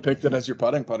that's why you picked it as your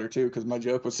putting putter too, because my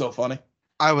joke was so funny.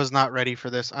 I was not ready for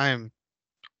this. I am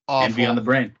awful. Envy on the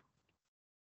brain.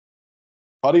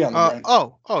 Putty on the brain.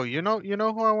 Oh, you know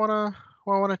who I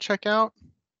wanna check out?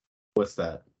 What's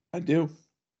that? I do.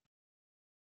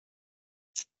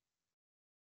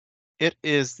 It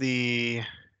is the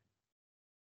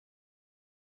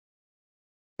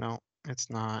No, it's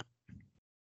not.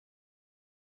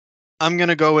 I'm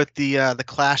gonna go with the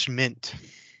Clash Mint.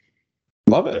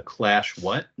 Love The it. Clash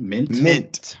what? Mint?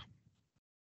 Mint.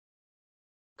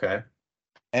 Okay.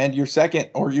 And your second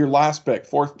or your last pick,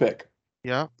 fourth pick.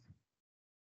 Yep.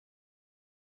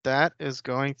 That is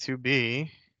going to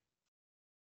be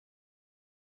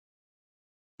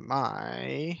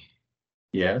my.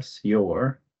 Yes,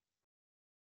 your.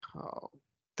 Oh,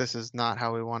 this is not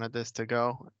how we wanted this to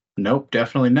go. Nope,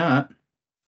 definitely not.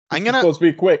 I'm This is gonna. supposed to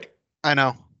be quick. I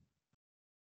know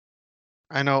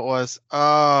it was.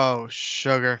 Oh,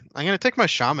 sugar. I'm gonna take my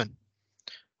Shaman.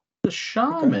 The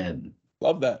Shaman.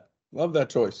 Love that. Love that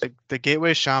choice. The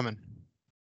Gateway Shaman.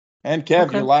 And Kev,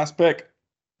 Okay. your last pick.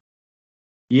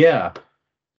 Yeah.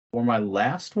 For my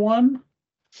last one,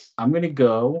 I'm going to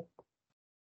go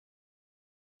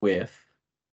with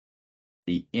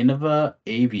the Innova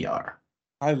AVR.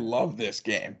 I love this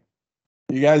game.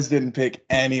 You guys didn't pick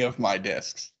any of my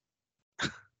discs.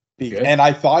 Good. And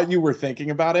I thought you were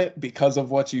thinking about it because of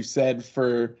what you said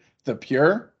for the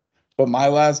Pure, but my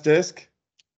last disc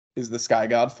is the Sky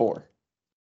God 4.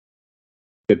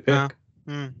 Good pick. Yeah.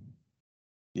 Hmm.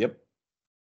 Yep.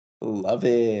 Love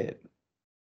it.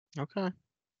 Okay.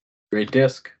 Great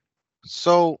disc.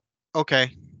 So,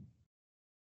 okay.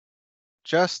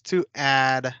 Just to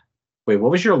add Wait,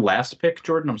 what was your last pick,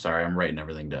 Jordan? I'm sorry, I'm writing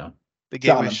everything down. the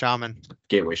Gateway Shaman.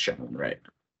 Gateway Shaman, right.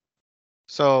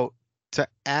 So, to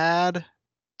add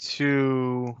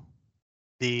to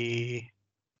the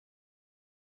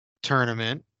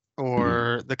tournament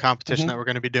or the competition Mhm. that we're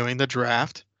going to be doing, the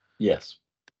draft, Yes.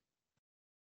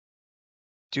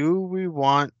 do we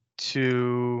want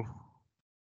to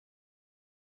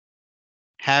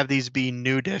have these be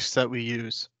new discs that we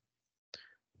use?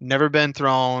 Never been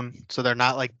thrown, so they're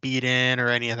not like beat in or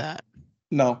any of that.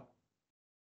 No.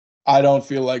 I don't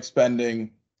feel like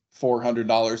spending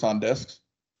 $400 on discs.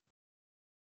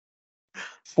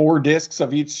 4 discs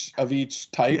of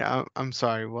each type. Yeah, I'm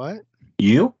sorry, what?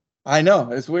 You? I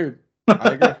know, it's weird. I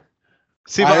agree.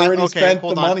 See, I but already spent the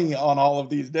hold on. money on all of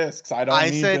these discs. I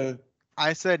don't need to.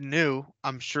 I said new.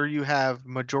 I'm sure you have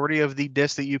majority of the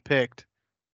discs that you picked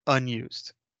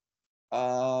unused.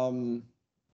 Not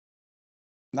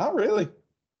really.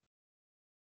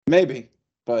 Maybe,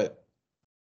 but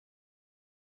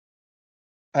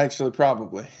actually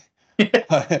probably.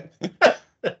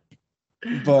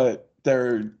 But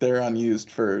they're unused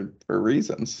for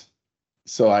reasons.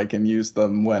 So I can use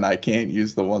them when I can't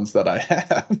use the ones that I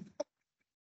have.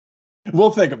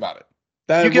 We'll think about it.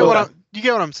 You get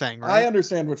what I'm saying, right? I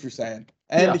understand what you're saying.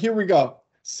 And here we go.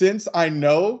 Since I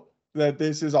know that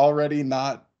this is already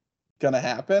not gonna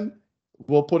happen,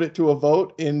 we'll put it to a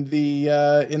vote in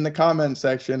the comment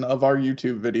section of our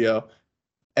YouTube video.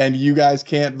 And you guys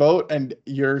can't vote, and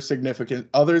your significant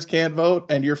others can't vote,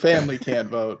 and your family can't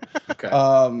vote. Okay.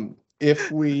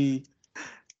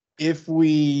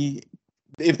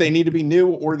 If they need to be new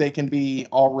or they can be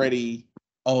already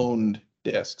owned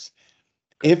discs.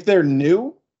 If they're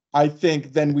new, I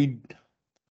think then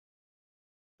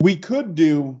we could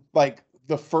do like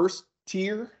the first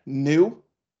tier new,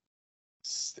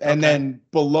 And Okay. then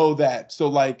below that, so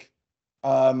like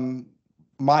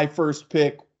my first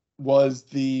pick was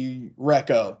the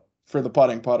Recco for the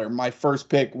putting putter. My first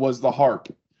pick was the Harp.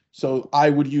 So I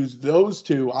would use those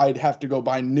two. I'd have to go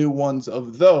buy new ones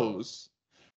of those.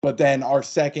 But then our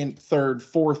second, third,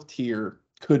 fourth tier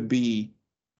could be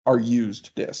our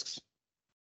used discs.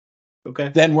 Okay.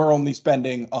 Then we're only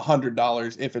spending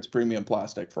 $100 if it's premium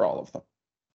plastic for all of them.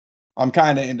 I'm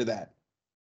kind of into that.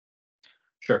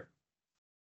 Sure.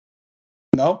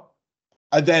 No?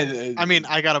 I mean,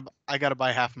 I gotta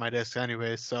buy half my discs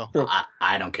anyways, so True.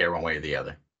 I don't care one way or the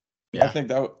other. Yeah, I think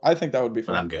that would be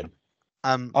but fun.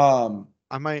 I'm good.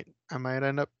 I might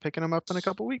end up picking them up in a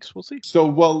couple weeks. We'll see. So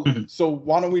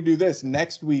why don't we do this?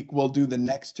 Next week we'll do the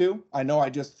next two. I know I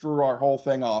just threw our whole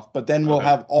thing off, but then we'll Okay.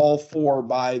 have all four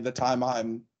by the time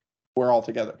we're all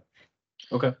together.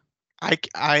 Okay.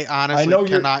 I honestly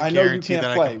cannot guarantee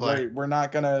that I can play. We're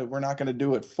not gonna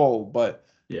do it full, but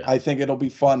Yeah. I think it'll be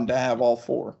fun to have all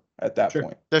four at that Sure.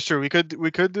 point. That's true. We could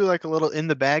do like a little in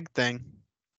the bag thing.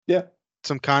 Yeah.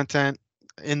 Some content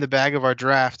in the bag of our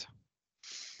draft.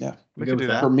 Yeah. We could do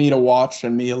that. For me to watch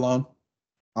and me alone.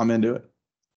 I'm into it.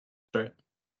 Sure.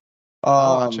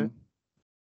 I'll watch it.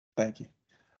 Thank you.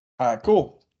 All right,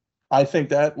 cool. I think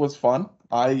that was fun.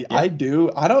 I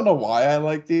don't know why I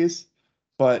like these,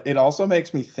 but it also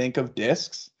makes me think of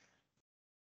discs.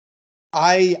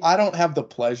 I don't have the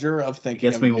pleasure of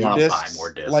thinking Gets of me new want to buy discs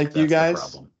more discs. like you That's the guys.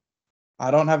 problem.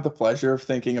 I don't have the pleasure of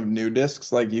thinking of new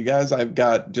discs like you guys. I've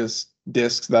got just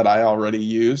discs that I already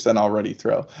use and already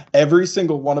throw. Every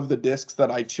single one of the discs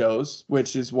that I chose,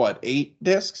 which is what, 8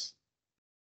 discs,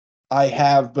 I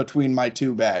have between my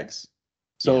 2 bags.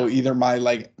 So either my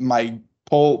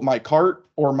cart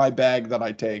or my bag that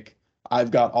I take,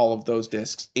 I've got all of those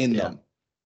discs in them,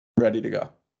 ready to go.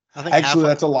 Actually,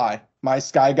 that's a lie. My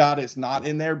Sky God is not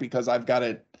in there because I've got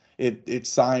it. It's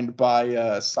signed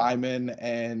by Simon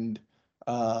and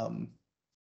why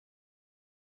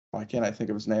can't I think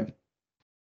of his name?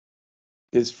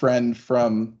 His friend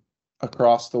from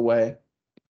across the way.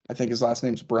 I think his last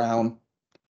name's Brown.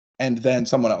 And then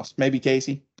someone else, maybe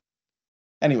Casey.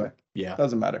 Anyway,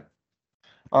 doesn't matter.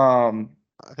 I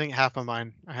think half of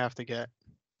mine I have to get.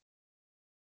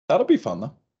 That'll be fun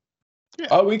though. Yeah.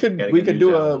 Oh, we could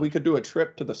do a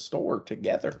trip to the store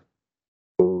together.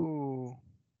 Ooh.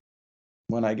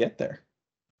 When I get there.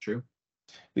 True.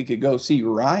 We could go see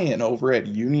Ryan over at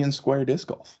Union Square Disc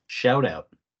Golf. Shout out.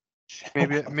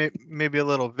 Maybe a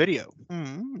little video.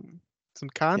 Some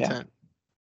content.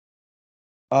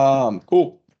 Yeah.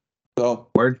 Cool. So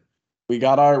Word. We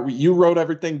got you wrote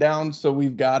everything down, so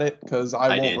we've got it because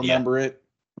I won't remember it.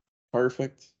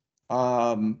 Perfect.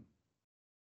 Let's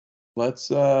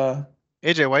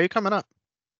AJ, why are you coming up?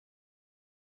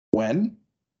 When?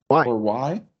 Why? Or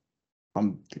why?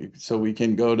 So we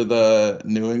can go to the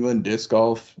New England Disc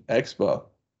Golf Expo.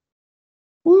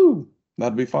 Woo!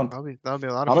 That'd be fun. That'll be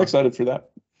a lot of fun. I'm excited for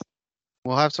that.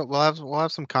 We'll have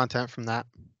some content from that.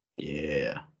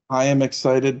 Yeah. I am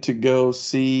excited to go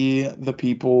see the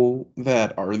people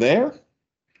that are there.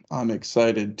 I'm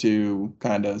excited to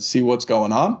kind of see what's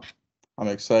going on. I'm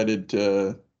excited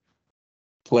to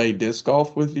play disc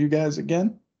golf with you guys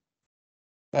again.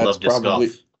 That's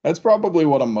probably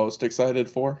what I'm most excited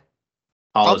for.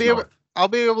 I'll be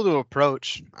able to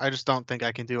approach. I just don't think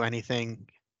I can do anything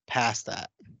past that.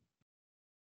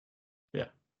 Yeah.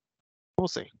 We'll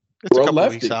see. It's a couple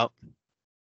weeks out.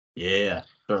 Yeah.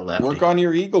 Work on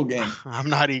your eagle game. I'm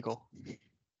not eagle.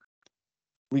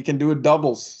 We can do a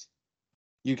doubles.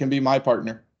 You can be my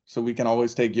partner, so we can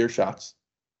always take your shots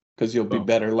because you'll be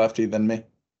better lefty than me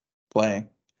playing.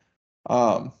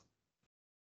 All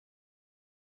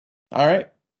right.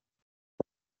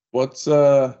 What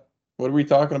are we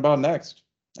talking about next?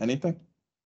 Anything?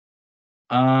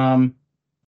 I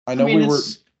know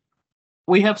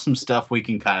we have some stuff we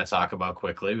can kind of talk about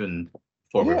quickly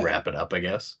before we wrap it up, I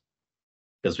guess.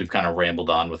 Because we've kind of rambled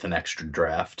on with an extra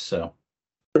draft, so.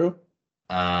 True.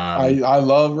 I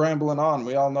love rambling on.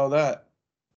 We all know that.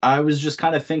 I was just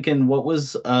kind of thinking, what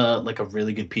was like a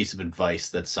really good piece of advice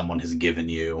that someone has given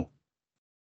you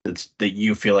that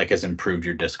you feel like has improved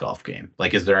your disc golf game?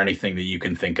 Like, is there anything that you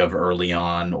can think of early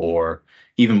on, or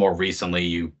even more recently,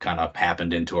 you kind of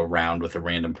happened into a round with a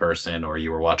random person, or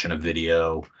you were watching a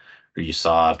video, or you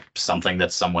saw something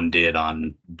that someone did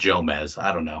on Jomez?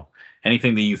 I don't know.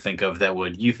 Anything that you think of that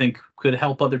you think could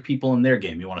help other people in their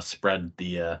game? You want to spread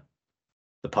the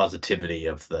positivity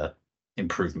of the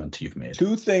improvement you've made.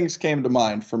 2 things came to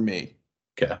mind for me.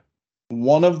 Okay.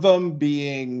 One of them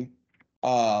being,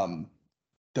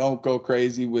 don't go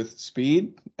crazy with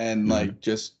speed and like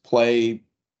just play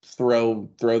throw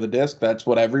the disc. That's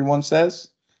what everyone says.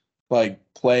 Like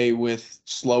play with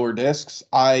slower discs.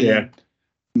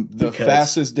 The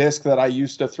fastest disc that I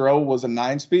used to throw was a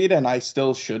 9-speed, and I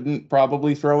still shouldn't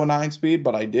probably throw a 9-speed,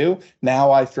 but I do.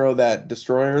 Now I throw that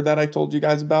destroyer that I told you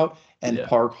guys about and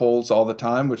park holes all the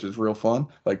time, which is real fun.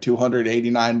 Like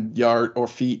 289 yard or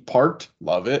feet parked.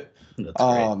 Love it. That's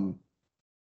great.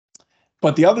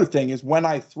 But the other thing is when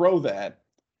I throw that,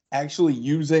 actually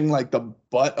using like the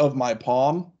butt of my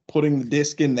palm, putting the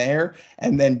disc in there,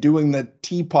 and then doing the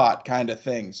teapot kind of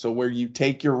thing. So where you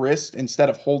take your wrist, instead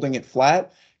of holding it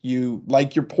flat, you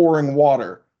like you're pouring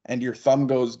water and your thumb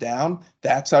goes down.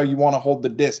 That's how you want to hold the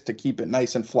disc to keep it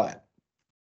nice and flat.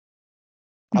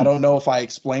 I don't know if I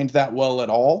explained that well at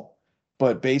all,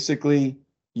 but basically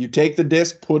you take the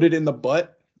disc, put it in the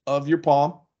butt of your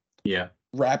palm. Yeah.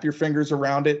 Wrap your fingers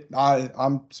around it.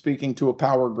 I'm speaking to a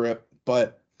power grip,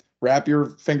 but wrap your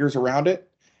fingers around it.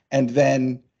 And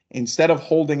then instead of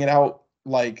holding it out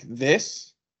like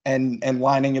this and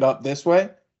lining it up this way,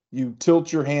 you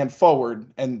tilt your hand forward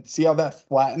and see how that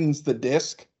flattens the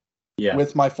disc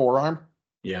with my forearm?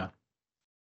 Yeah.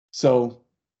 So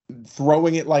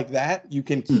throwing it like that, you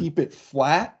can keep it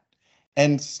flat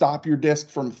and stop your disc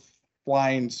from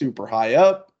flying super high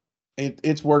up.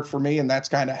 It's worked for me, and that's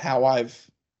kind of how I've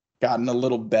gotten a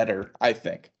little better, I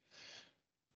think.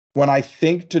 When I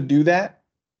think to do that,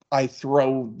 I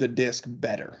throw the disc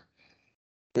better,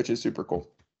 which is super cool.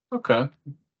 Okay.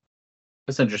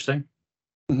 That's interesting.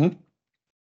 Mm-hmm.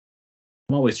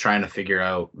 I'm always trying to figure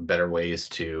out better ways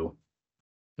to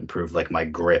improve like my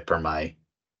grip or my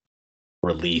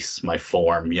release, my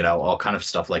form, all kind of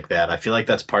stuff like that. I feel like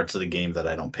that's parts of the game that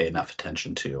I don't pay enough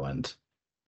attention to. And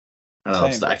I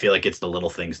don't know, I feel like it's the little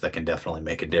things that can definitely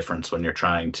make a difference when you're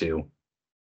trying to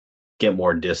get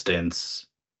more distance,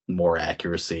 more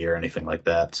accuracy, or anything like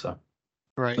that. So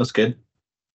that's good.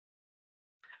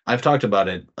 I've talked about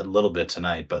it a little bit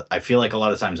tonight, but I feel like a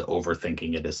lot of times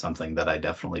overthinking it is something that I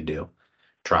definitely do.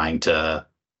 Trying to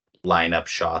line up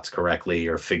shots correctly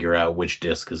or figure out which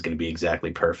disc is going to be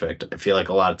exactly perfect. I feel like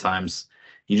a lot of times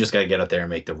you just got to get out there and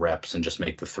make the reps and just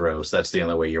make the throws. That's the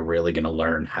only way you're really going to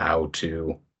learn how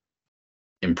to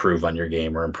improve on your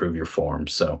game or improve your form.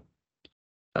 So,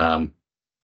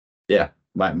 yeah,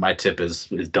 my tip is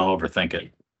don't overthink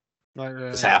it.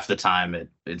 Because half the time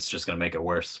it's just going to make it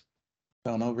worse.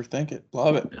 Don't overthink it.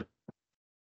 Love it. Yeah.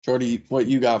 Jordy, what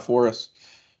you got for us?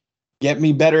 Get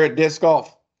me better at disc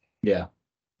golf. Yeah.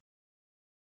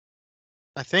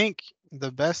 I think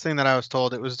the best thing that I was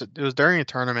told, it was during a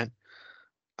tournament.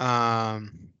 Was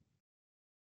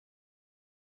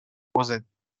it?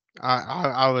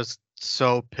 I was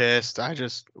so pissed. I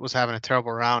just was having a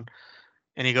terrible round,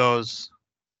 and he goes,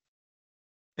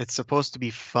 "It's supposed to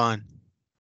be fun,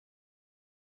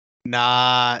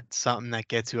 not something that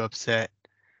gets you upset."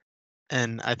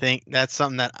 And I think that's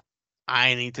something that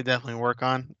I need to definitely work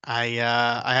on. I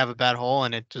have a bad hole,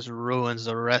 and it just ruins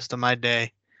the rest of my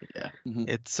day. Yeah. Mm-hmm.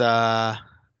 It's I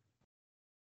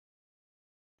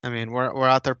mean, we're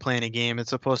out there playing a game. It's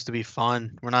supposed to be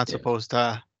fun. We're not supposed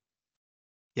to.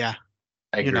 Yeah.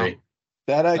 I agree.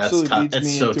 That actually leads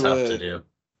me so tough to do.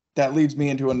 That leads me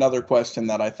into another question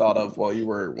that I thought of while you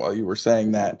were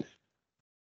saying that.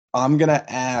 I'm gonna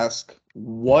ask,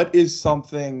 what is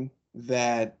something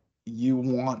that you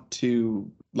want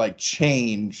to like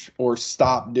change or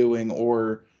stop doing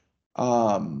or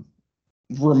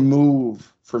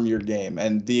remove from your game?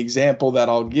 And the example that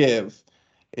I'll give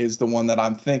is the one that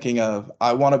I'm thinking of.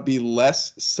 I want to be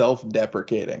less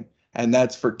self-deprecating, and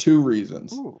that's for two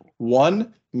reasons. Ooh.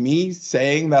 One, me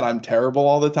saying that I'm terrible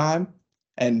all the time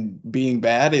and being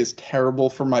bad is terrible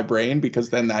for my brain because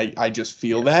then I just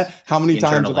feel that. How many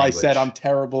times have I said I'm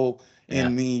terrible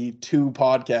in the 2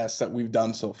 podcasts that we've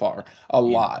done so far? A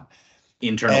lot.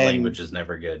 Internal language is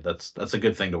never good. That's a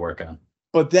good thing to work on.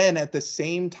 But then at the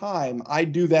same time, I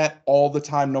do that all the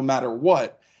time, no matter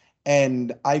what.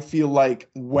 And I feel like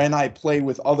when I play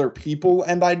with other people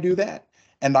and I do that,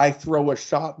 and I throw a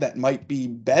shot that might be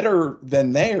better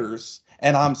than theirs,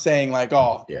 and I'm saying like,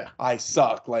 oh, I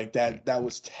suck, like that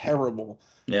was terrible.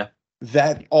 Yeah.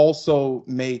 That also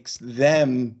makes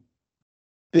them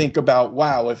think about,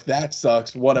 wow, if that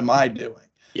sucks, what am I doing?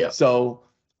 Yeah. So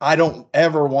I don't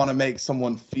ever want to make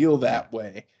someone feel that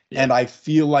way. Yeah. And I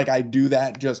feel like I do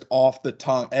that just off the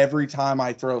tongue every time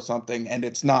I throw something, and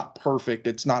it's not perfect.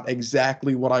 It's not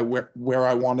exactly what where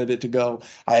I wanted it to go.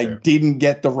 I didn't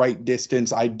get the right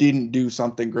distance. I didn't do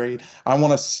something great. I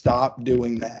want to stop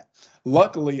doing that.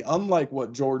 Luckily, unlike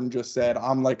what Jordan just said,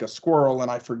 I'm like a squirrel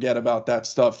and I forget about that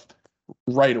stuff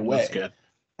right away. That's good.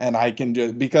 And I can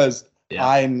just, because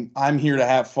I'm here to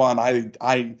have fun.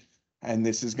 I and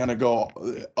this is going to go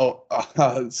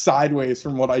sideways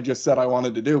from what I just said I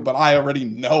wanted to do, but I already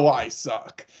know I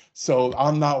suck. So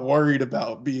I'm not worried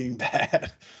about being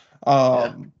bad.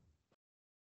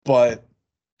 But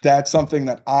that's something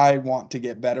that I want to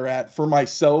get better at for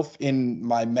myself in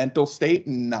my mental state,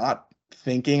 not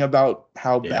thinking about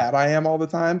how bad I am all the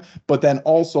time, but then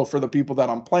also for the people that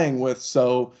I'm playing with,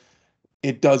 so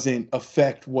it doesn't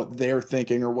affect what they're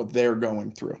thinking or what they're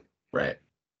going through. Right.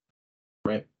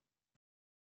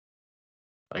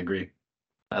 I agree.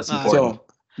 That's important. So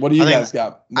what do you guys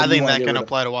got? I think that can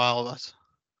apply to all of us.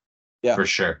 Yeah, for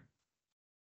sure.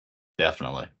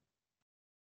 Definitely.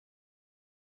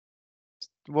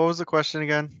 What was the question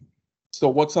again? So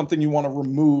what's something you want to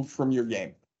remove from your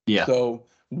game? Yeah. So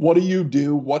what do you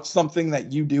do? What's something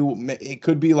that you do? It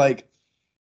could be like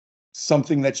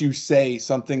something that you say,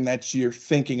 something that you're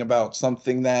thinking about,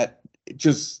 something that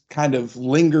just kind of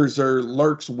lingers or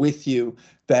lurks with you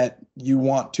that you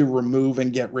want to remove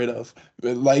and get rid of.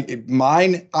 Like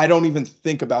mine, I don't even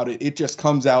think about it. It just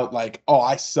comes out like, oh,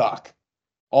 I suck.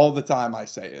 All the time I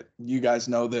say it. You guys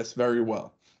know this very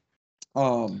well.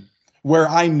 Where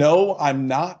I know I'm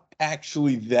not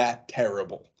actually that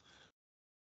terrible.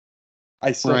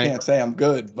 I still can't say I'm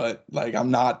good, but like I'm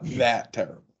not that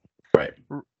terrible. Right.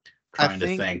 Trying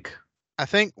to think. I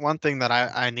think one thing that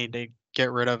I need to get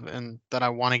rid of and that I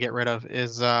want to get rid of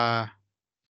is the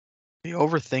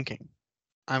overthinking.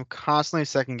 I'm constantly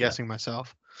second guessing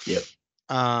myself. Yep.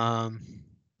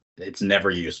 It's never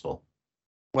useful.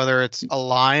 Whether it's a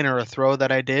line or a throw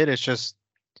that I did, it's just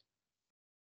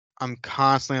I'm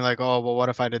constantly like, oh, well, what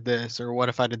if I did this or what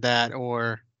if I did that,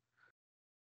 or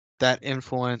that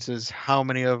influences how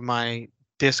many of my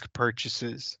disc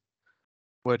purchases,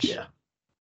 which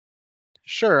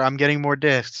sure, I'm getting more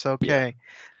discs, okay.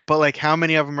 But like how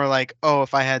many of them are like, oh,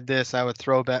 if I had this, I would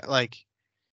throw back, like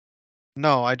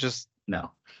no,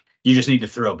 No. You just need to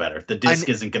throw better. The disc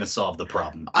isn't going to solve the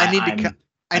problem. I need to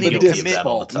commit,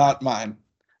 fault, not mine.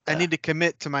 I need to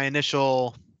commit to my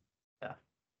initial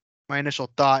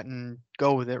thought and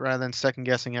go with it rather than second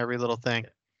guessing every little thing.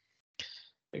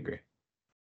 I agree.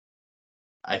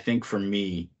 I think for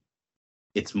me,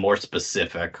 it's more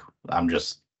specific. I'm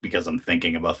just because I'm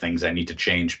thinking about things I need to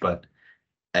change. But,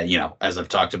 as I've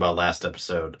talked about last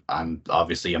episode, I'm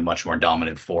obviously a much more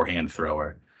dominant forehand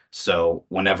thrower. So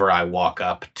whenever I walk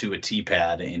up to a tee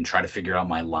pad and try to figure out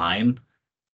my line,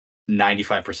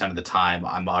 95% of the time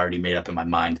I'm already made up in my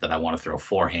mind that I want to throw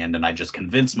forehand, and I just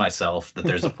convince myself that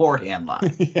there's a forehand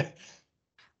line.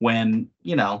 When,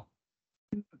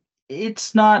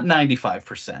 it's not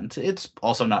 95%. It's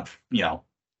also not,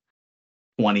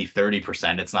 20,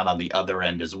 30%. It's not on the other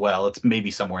end as well. It's maybe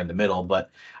somewhere in the middle,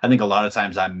 but I think a lot of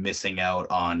times I'm missing out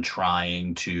on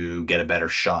trying to get a better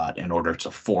shot in order to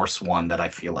force one that I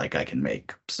feel like I can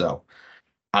make. So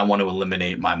I want to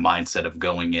eliminate my mindset of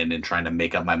going in and trying to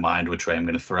make up my mind which way I'm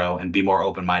going to throw and be more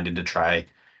open-minded to try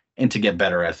and to get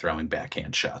better at throwing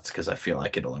backhand shots because I feel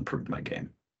like it'll improve my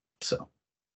game. So.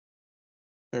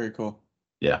 Very cool.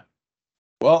 Yeah.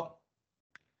 Well,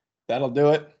 that'll do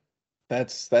it.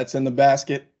 That's in the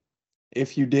basket.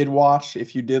 If you did watch,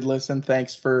 if you did listen,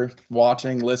 thanks for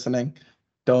watching, listening.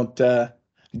 Don't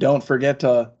forget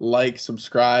to like,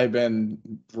 subscribe, and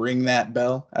ring that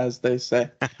bell, as they say,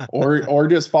 or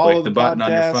just follow the button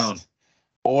podcast, on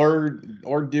your phone,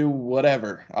 or do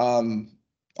whatever.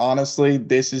 Honestly,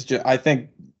 this is just, I think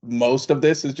most of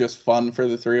this is just fun for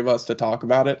the three of us to talk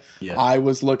about it. Yeah. I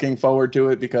was looking forward to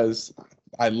it because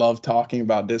I love talking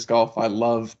about disc golf. I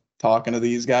love talking to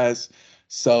these guys.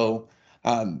 So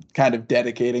kind of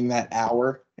dedicating that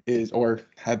hour or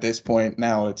at this point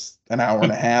now it's an hour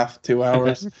and a half, 2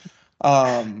 hours,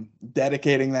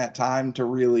 dedicating that time to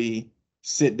really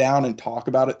sit down and talk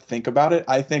about it, think about it.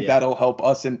 I think that'll help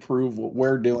us improve what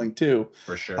we're doing too.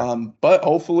 For sure. But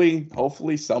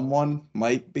hopefully someone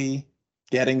might be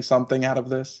getting something out of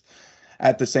this.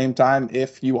 At the same time,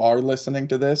 if you are listening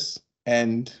to this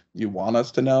and you want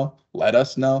us to know, let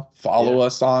us know. Follow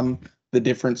us on the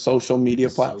different social media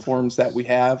platforms that we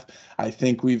have. I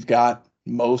think we've got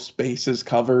most bases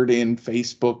covered in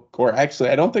Facebook, or actually,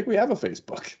 I don't think we have a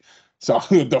Facebook. So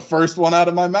the first one out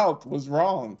of my mouth was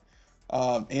wrong.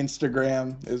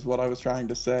 Instagram is what I was trying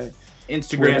to say.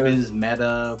 Instagram Twitter is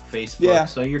Meta, Facebook,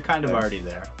 so you're kind of already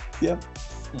there. Yep.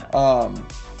 Yeah.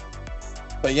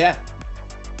 But yeah.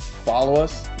 Follow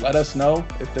us. Let us know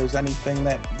if there's anything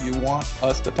that you want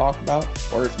us to talk about,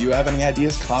 or if you have any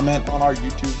ideas, comment on our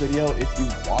YouTube video. If you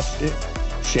watched it,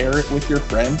 share it with your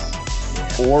friends,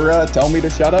 or tell me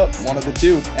to shut up. One of the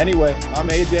two. Anyway, I'm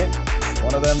AJ.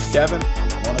 One of them's Kevin.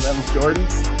 One of them's Jordan.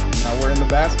 Now we're in the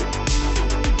basket.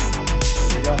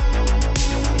 There you go.